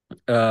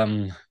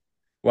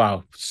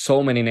 wow,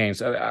 so many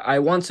names. I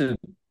want to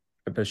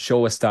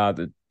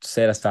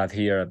set a stat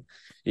here,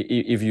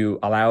 if you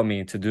allow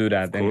me to do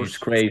that. And it's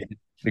crazy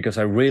because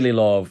I really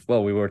love.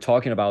 Well, we were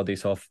talking about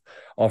this off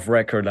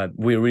record that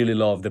we really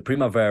love the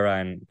Primavera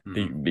and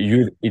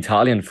the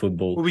Italian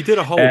football. Well, we did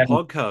a whole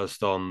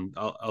podcast on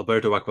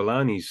Alberto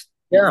Aquilani's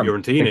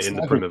Fiorentina in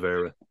the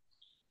Primavera.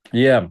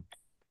 Yeah,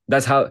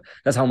 that's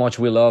how much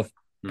we love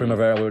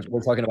Primavera.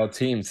 We're talking about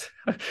teams.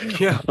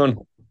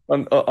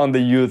 on the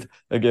youth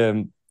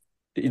again,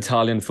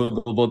 Italian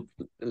football. But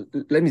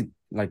let me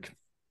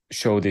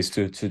show this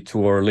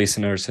to our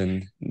listeners,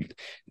 and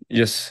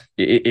just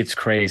it's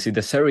crazy.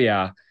 The Serie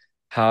A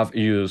have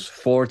used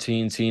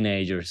 14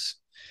 teenagers,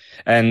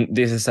 and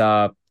this is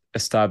a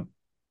stat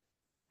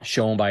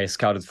shown by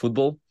Scouted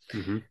Football.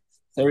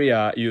 Serie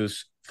A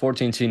used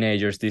 14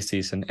 teenagers this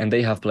season, and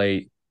they have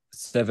played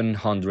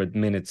 700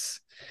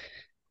 minutes.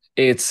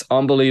 It's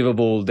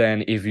unbelievable.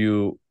 Then, if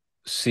you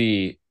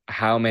see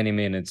how many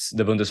minutes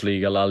the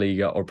Bundesliga, La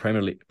Liga, or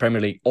Premier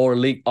League, or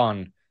League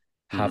On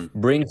have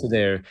bring to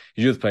their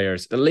youth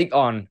players. The League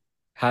On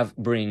have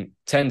bring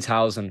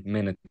 10,000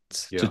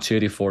 minutes to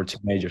 34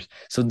 teenagers.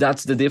 So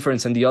that's the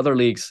difference. And the other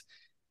leagues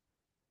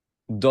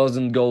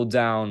doesn't go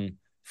down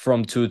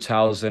from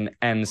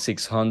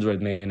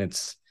 2,600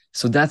 minutes.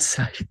 So that's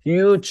a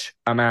huge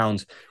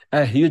amount,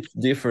 a huge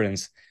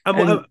difference.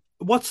 And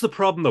what's the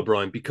problem though,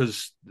 Brian?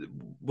 Because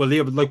well,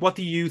 yeah, but like, what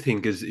do you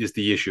think is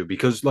the issue?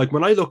 Because like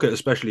when I look at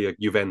especially like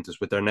Juventus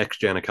with their next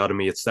gen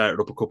academy, it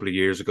started up a couple of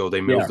years ago. They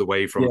Yeah, moved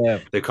away from yeah,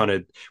 they kind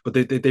of, but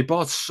they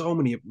bought so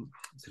many.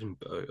 I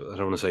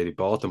don't want to say they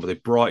bought them, but they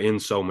brought in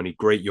so many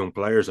great young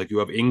players. Like you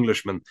have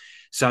Englishman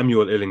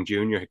Samuel Illing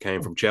Jr. who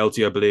came from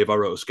Chelsea, I believe. I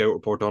wrote a scout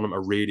report on him. A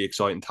really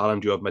exciting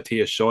talent. You have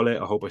Matthias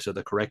Scholle. I hope I said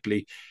that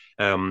correctly.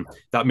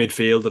 That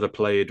midfielder that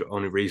played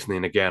only recently,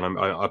 and again,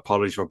 I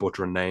apologize for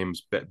butchering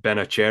names.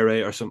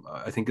 Benachere or some,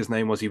 I think his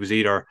name was. He was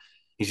either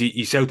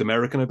he's South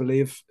American, I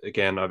believe.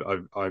 Again,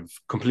 I've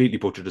completely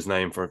butchered his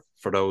name for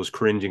those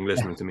cringing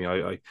listening to me.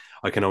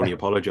 I can only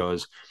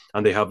apologize.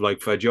 And they have like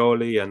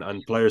Fagioli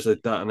and players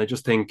like that, and I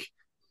just think,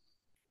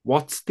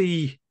 what's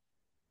the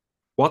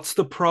what's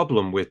the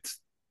problem with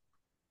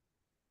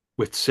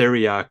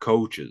Serie A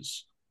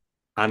coaches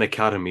and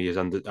academies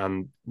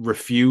and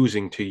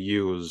refusing to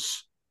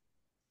use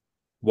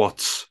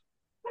what's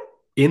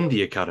in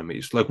the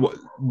academies? Like,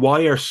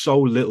 why are so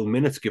little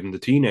minutes given to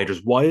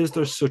teenagers? Why is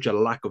there such a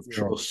lack of yeah,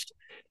 trust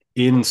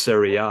in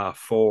Serie A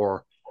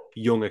for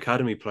young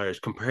academy players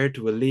compared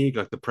to a league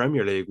like the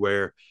Premier League,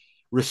 where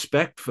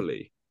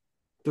respectfully,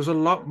 there's a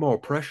lot more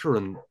pressure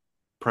in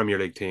Premier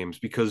League teams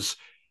because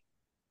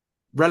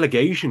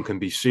relegation can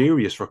be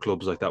serious for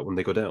clubs like that when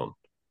they go down.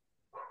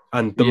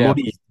 And yeah,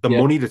 the yeah.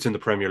 money that's in the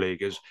Premier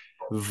League is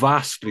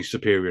vastly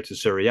superior to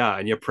Serie A.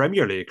 And your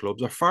Premier League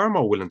clubs are far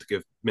more willing to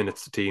give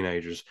minutes to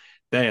teenagers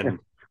than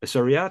a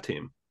Serie A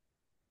team.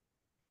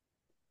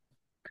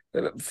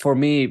 For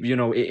me,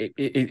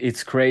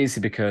 it's crazy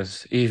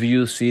because if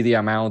you see the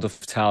amount of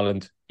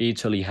talent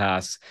Italy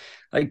has,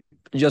 like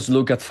just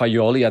look at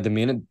Faioli at the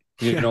minute,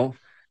 Yeah.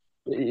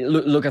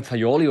 look at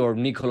Faioli or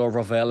Nicolo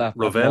Rovella at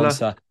Rovella,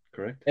 Monza,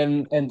 correct.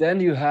 and then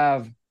you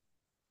have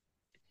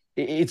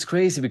it's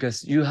crazy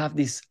because you have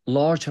this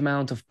large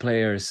amount of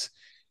players,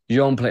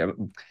 young player,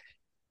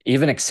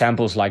 even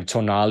examples like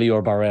Tonali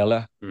or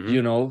Barella,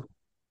 Mm-hmm.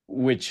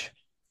 which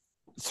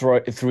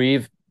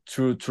thrive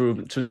through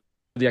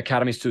the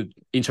academies to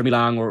Inter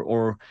Milan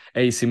or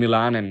AC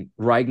Milan, and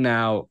right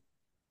now,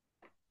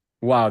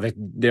 wow,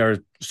 they're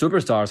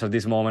superstars at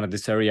this moment at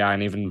this area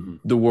and even Mm-hmm.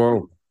 the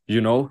world,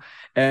 you know.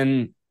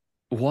 And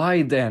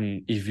why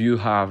then, if you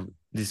have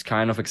these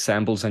kind of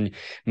examples, and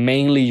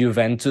mainly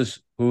Juventus,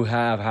 who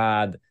have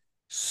had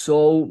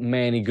so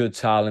many good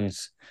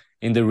talents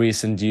in the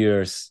recent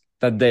years,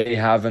 that they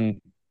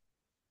haven't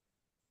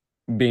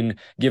been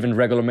given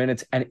regular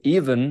minutes, and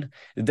even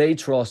they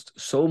trust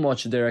so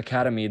much their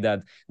academy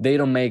that they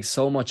don't make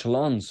so much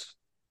loans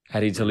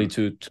at Italy Mm-hmm.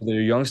 to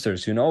their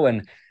youngsters,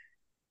 and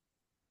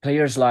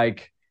players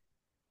like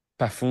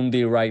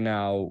Pafundi right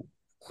now,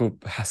 who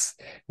has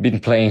been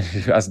playing,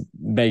 has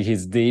made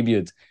his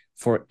debut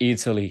for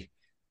Italy,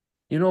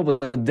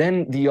 but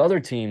then the other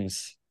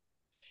teams,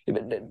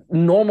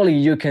 normally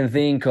you can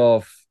think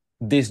of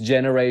this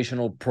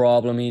generational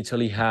problem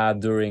Italy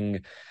had during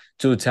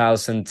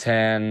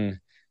 2010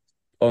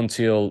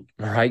 until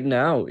right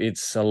now.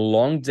 It's a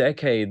long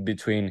decade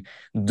between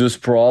those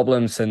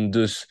problems and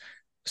those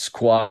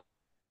squad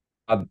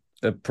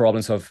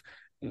problems of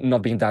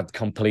not being that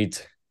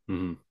complete.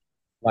 Mm-hmm.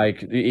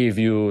 Like if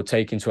you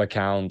take into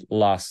account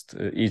last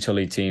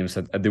Italy teams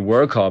at the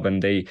World Cup,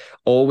 and they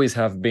always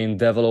have been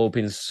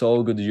developing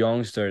so good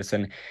youngsters,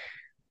 and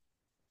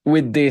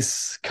with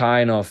this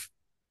kind of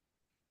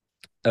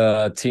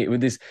team, with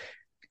this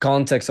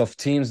context of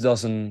teams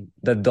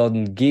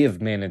doesn't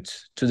give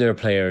minutes to their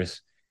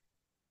players,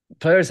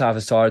 players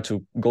have started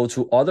to go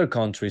to other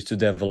countries to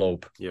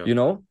develop,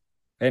 Yeah.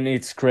 and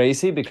it's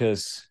crazy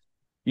because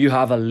you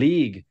have a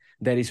league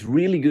that is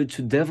really good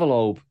to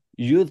develop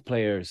youth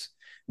players,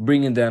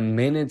 bringing them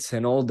minutes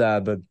and all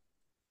that. But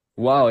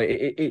wow,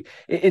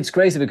 it's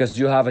crazy because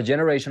you have a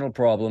generational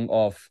problem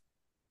of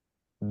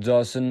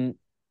doesn't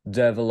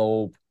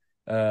develop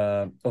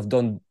of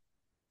don't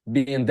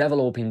being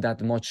developing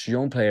that much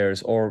young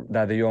players, or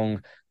that the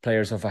young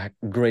players of a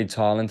great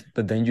talent,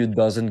 but then you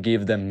doesn't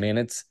give them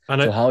minutes.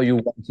 And So how you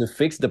want to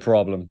fix the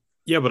problem?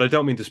 yeah, but I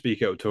don't mean to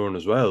speak out of turn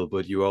as well,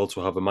 but you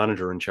also have a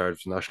manager in charge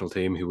of the national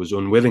team who was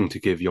unwilling to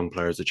give young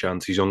players a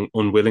chance.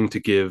 Unwilling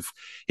to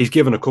he's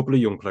given a couple of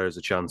young players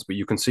a chance, but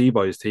you can see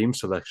by his team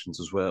selections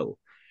as well.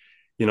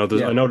 Yeah,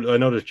 I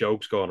know there's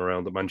jokes going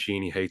around that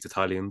Mancini hates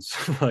Italians.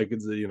 Like,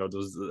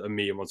 there's a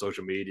meme on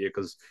social media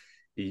because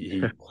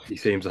he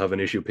seems to have an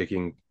issue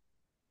picking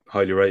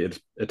highly rated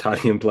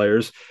Italian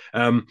players.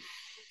 Um,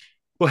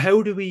 but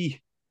how do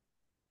we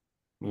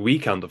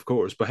can't, of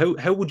course, but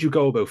how would you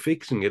go about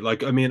fixing it?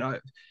 Like, I mean,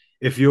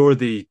 if you're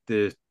the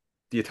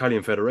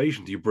Italian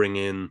Federation, do you bring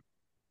in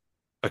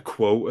a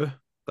quota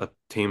that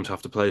teams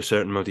have to play a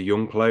certain amount of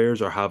young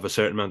players or have a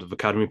certain amount of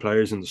academy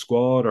players in the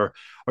squad, or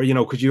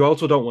because you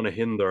also don't want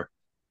to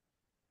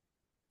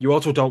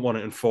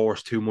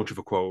enforce too much of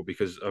a quota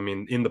because I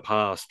mean, in the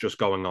past, just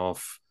going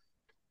off,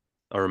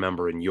 I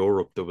remember in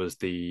Europe there was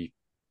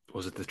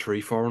it the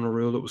three foreigner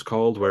rule it was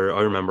called, where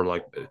I remember,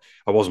 like,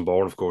 I wasn't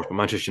born, of course, but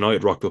Manchester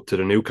United rocked up to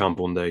the new camp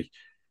one day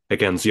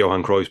against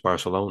Johan Cruyff's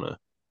Barcelona,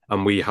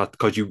 and we had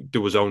because you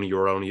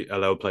were only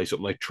allowed to play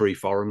something like three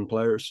foreign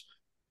players.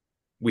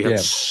 We had Yeah,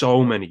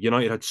 so many.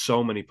 United had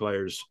so many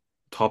players,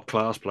 top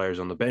class players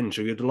on the bench.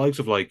 So you had the likes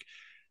of like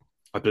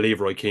I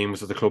believe Roy Keane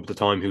was at the club at the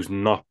time, who's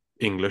not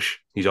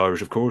English. He's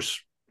Irish, of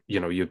course.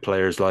 You have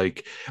players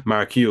like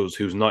Mark Hughes,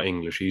 who's not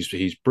English.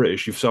 He's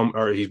British. You've some,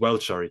 or he's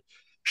Welsh. Sorry,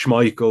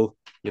 Schmeichel.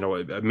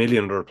 A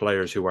million other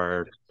players who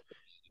are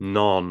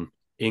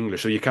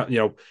non-English. So you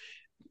can't.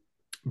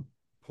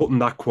 Putting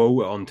that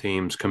quota on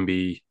teams can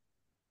be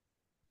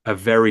a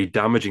very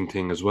damaging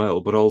thing as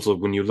well. But also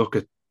when you look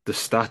at the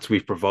stats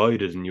we've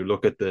provided and you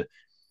look at the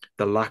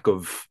lack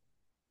of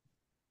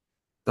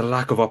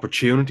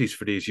opportunities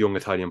for these young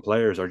Italian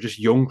players or just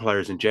young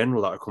players in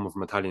general that are coming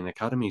from Italian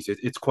academies,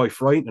 it's quite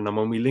frightening. And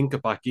when we link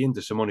it back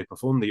into Simone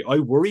Pafundi, I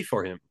worry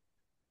for him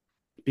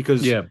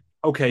because, yeah,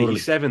 okay, he's totally.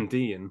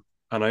 17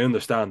 and I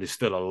understand there's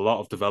still a lot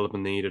of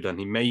development needed and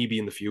he maybe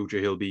in the future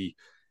he'll be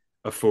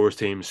a first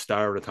team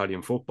star in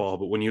Italian football.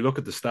 But when you look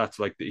at the stats,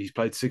 like he's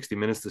played 60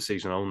 minutes this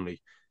season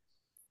only,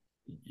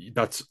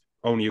 that's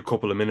only a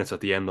couple of minutes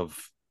at the end of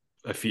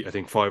I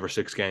think 5 or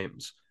 6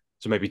 games.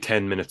 So maybe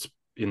 10 minutes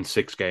in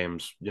 6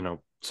 games.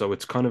 So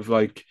it's kind of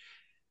like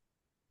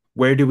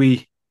where do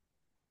we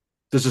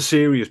there's a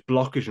serious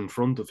blockage in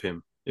front of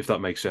him, if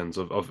that makes sense.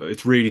 Of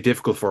it's really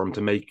difficult for him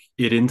to make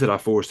it into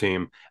that first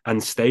team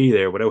and stay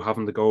there without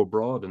having to go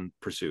abroad and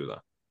pursue that.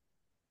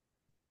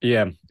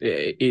 Yeah,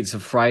 it's a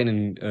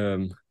frightening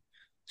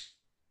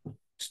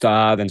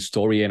start and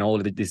story and all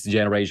this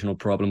generational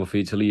problem of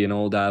Italy and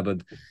all that.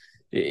 But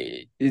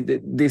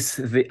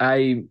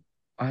I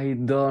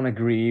don't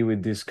agree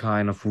with this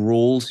kind of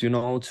rules,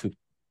 to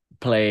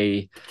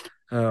play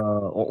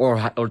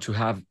or to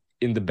have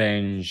in the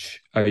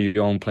bench a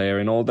young player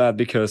and all that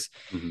because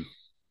Mm-hmm.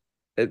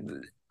 uh,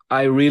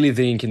 I really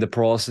think in the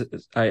process,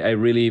 I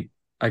really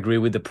agree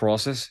with the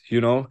process,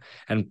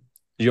 and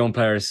young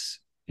players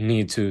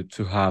need to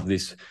have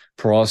this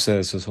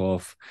process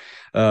of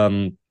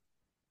um,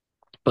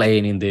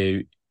 playing in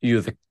the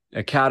youth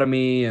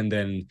academy and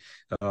then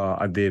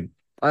at the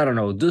I don't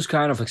know those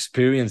kind of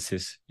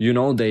experiences.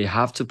 They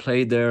have to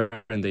play there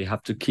and they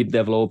have to keep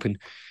developing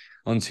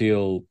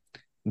until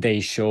they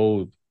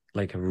show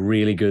like a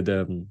really good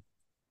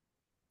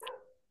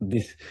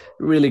this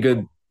really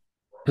good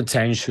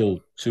potential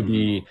to Mm-hmm.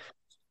 be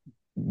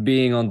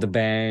being on the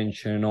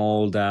bench and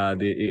all that.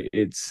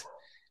 It's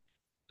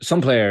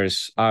some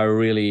players are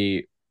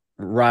really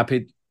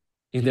rapid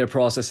in their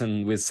process,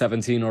 and with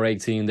 17 or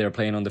 18, they're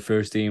playing on the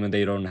first team and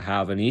they don't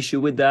have an issue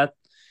with that,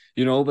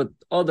 but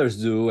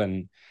others do.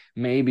 And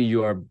maybe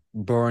you are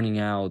burning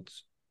out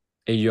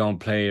a young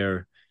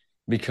player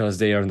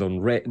because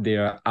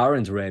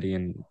aren't ready,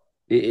 and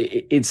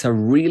it's a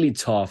really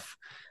tough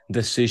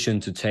decision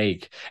to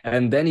take.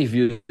 And then if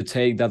you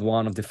take that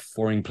one of the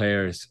foreign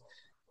players,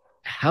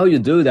 how you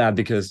do that?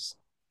 Because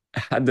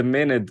at the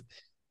minute,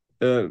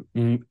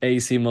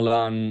 AC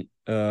Milan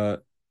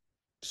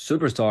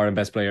superstar and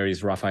best player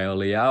is Rafael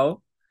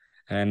Leao,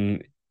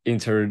 and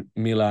Inter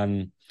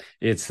Milan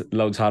it's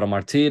Lautaro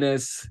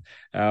Martinez.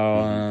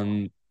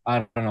 Mm-hmm.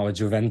 I don't know,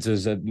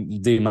 Juventus,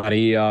 Di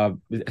Maria.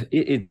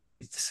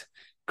 It's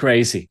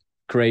crazy,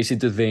 crazy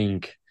to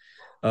think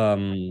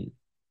um,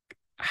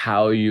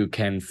 how you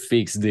can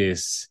fix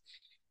this.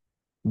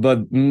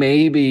 But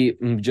maybe,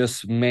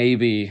 just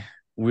maybe,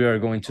 we are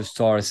going to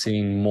start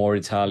seeing more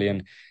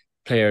Italian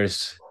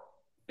players.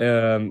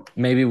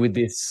 Maybe with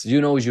this,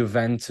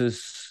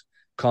 Juventus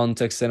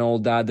context and all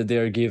that, that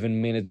they're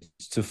giving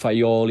minutes to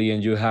Faioli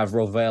and you have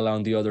Rovella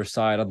on the other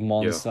side at Yeah.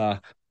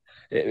 Monza.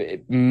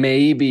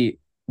 Maybe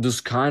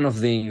those kind of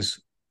things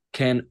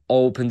can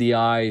open the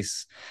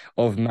eyes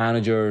of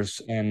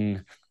managers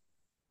and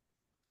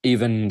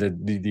even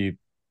the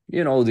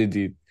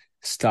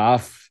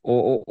staff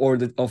or of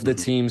the Mm-hmm.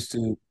 teams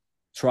to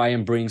try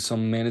and bring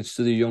some minutes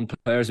to the young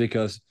players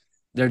because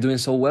they're doing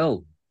so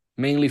well.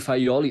 Mainly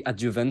Faioli at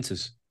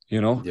Juventus,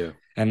 Yeah.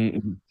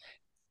 and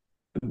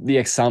the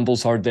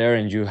examples are there,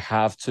 and you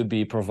have to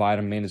be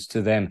providing minutes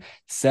to them.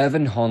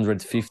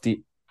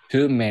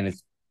 752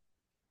 minutes.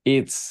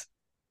 It's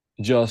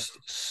just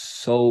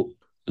so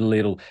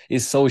little.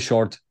 It's so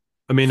short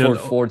I mean, for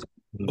 40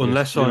 years,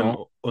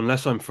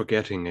 unless I'm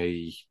forgetting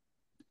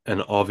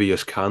an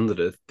obvious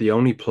candidate, the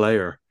only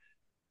player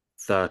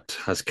that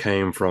has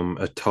came from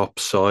a top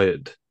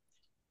side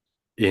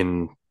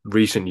in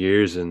recent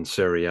years in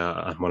Serie A,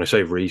 and when I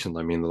say recent,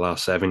 I mean the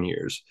last 7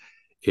 years,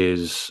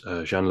 is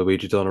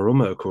Gianluigi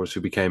Donnarumma, of course,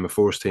 who became a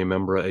first team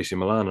member at AC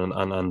Milan.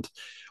 And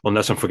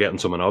unless I'm forgetting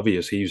someone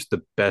obvious, he's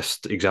the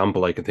best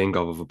example I can think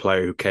of a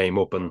player who came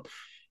up and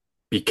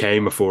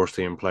became a first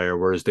team player,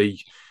 whereas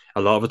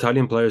a lot of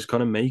Italian players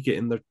kind of make it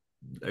in their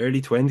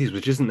early 20s,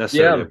 which isn't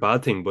necessarily Yeah, a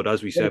bad thing. But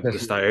as we said at the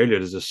because start earlier,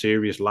 there's a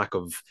serious lack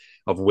of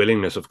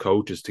willingness of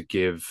coaches to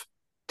give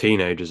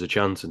teenagers a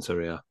chance in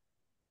Serie A.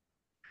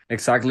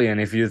 exactly. And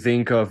if you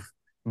think of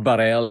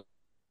Barella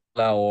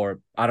or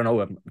I don't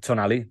know,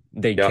 Tonali,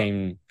 they Yeah.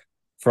 came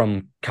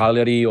from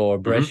Cagliari or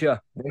Mm-hmm.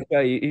 Brescia.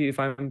 Brescia, if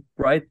I'm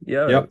right,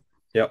 yeah, Yep.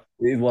 Yep.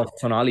 it was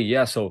Tonali.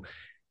 Yeah. So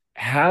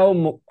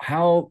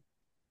how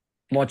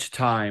much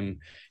time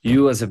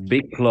you as a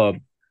big club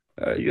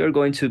you're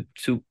going to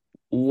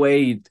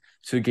wait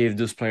to give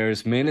those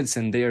players minutes,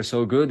 and they are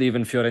so good.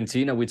 Even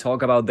Fiorentina, we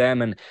talk about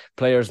them, and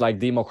players like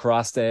Dimo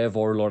Krastev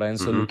or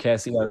Lorenzo Hmm.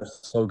 Lucchesi are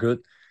so good.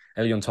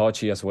 Elion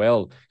Tochi as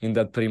well in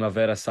that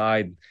Primavera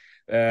side.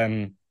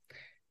 Um,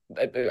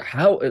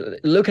 how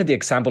look at the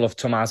example of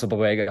Tommaso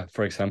Pobega,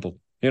 for example.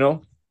 Yeah.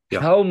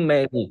 How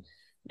many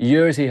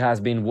years he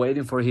has been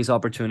waiting for his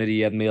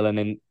opportunity at Milan,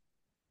 and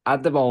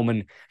at the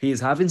moment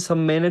he's having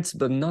some minutes,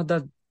 but not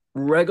that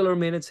regular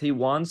minutes he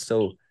wants.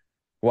 So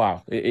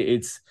wow,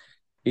 it's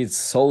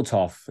so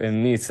tough,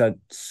 and it's a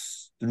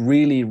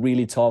really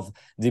really tough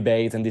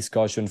debate and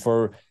discussion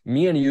for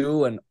me and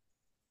you, and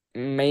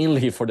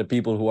mainly for the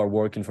people who are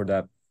working for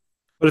that.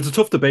 But it's a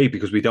tough debate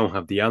because we don't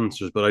have the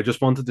answers. But I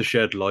just wanted to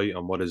shed light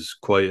on what is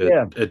quite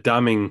Yeah, a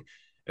damning,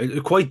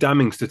 quite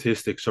damning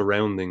statistic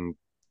surrounding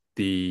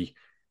the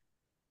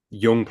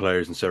young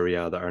players in Serie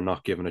A that are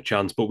not given a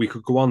chance. But we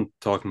could go on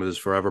talking about this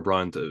forever,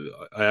 Brian.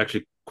 I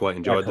actually quite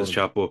enjoyed this exactly.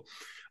 chat, but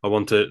I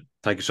want to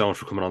thank you so much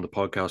for coming on the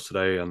podcast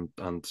today,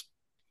 and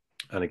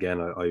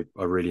again,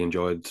 I really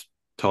enjoyed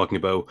talking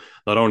about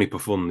not only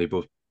Pafundi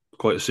but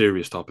quite a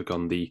serious topic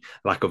on the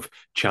lack of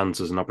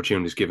chances and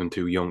opportunities given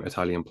to young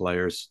Italian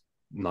players,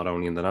 not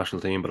only in the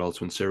national team but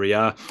also in Serie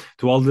A.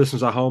 To all the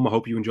listeners at home, I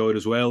hope you enjoyed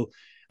as well,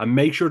 and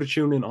make sure to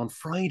tune in on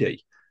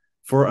Friday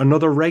for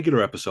another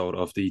regular episode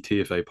of the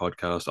TFA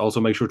podcast. Also,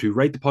 make sure to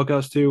rate the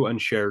podcast too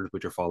and share it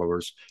with your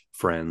followers,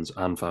 friends,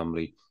 and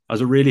family,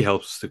 as it really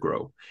helps us to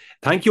grow.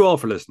 Thank you all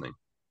for listening,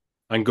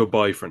 and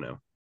goodbye for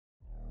now.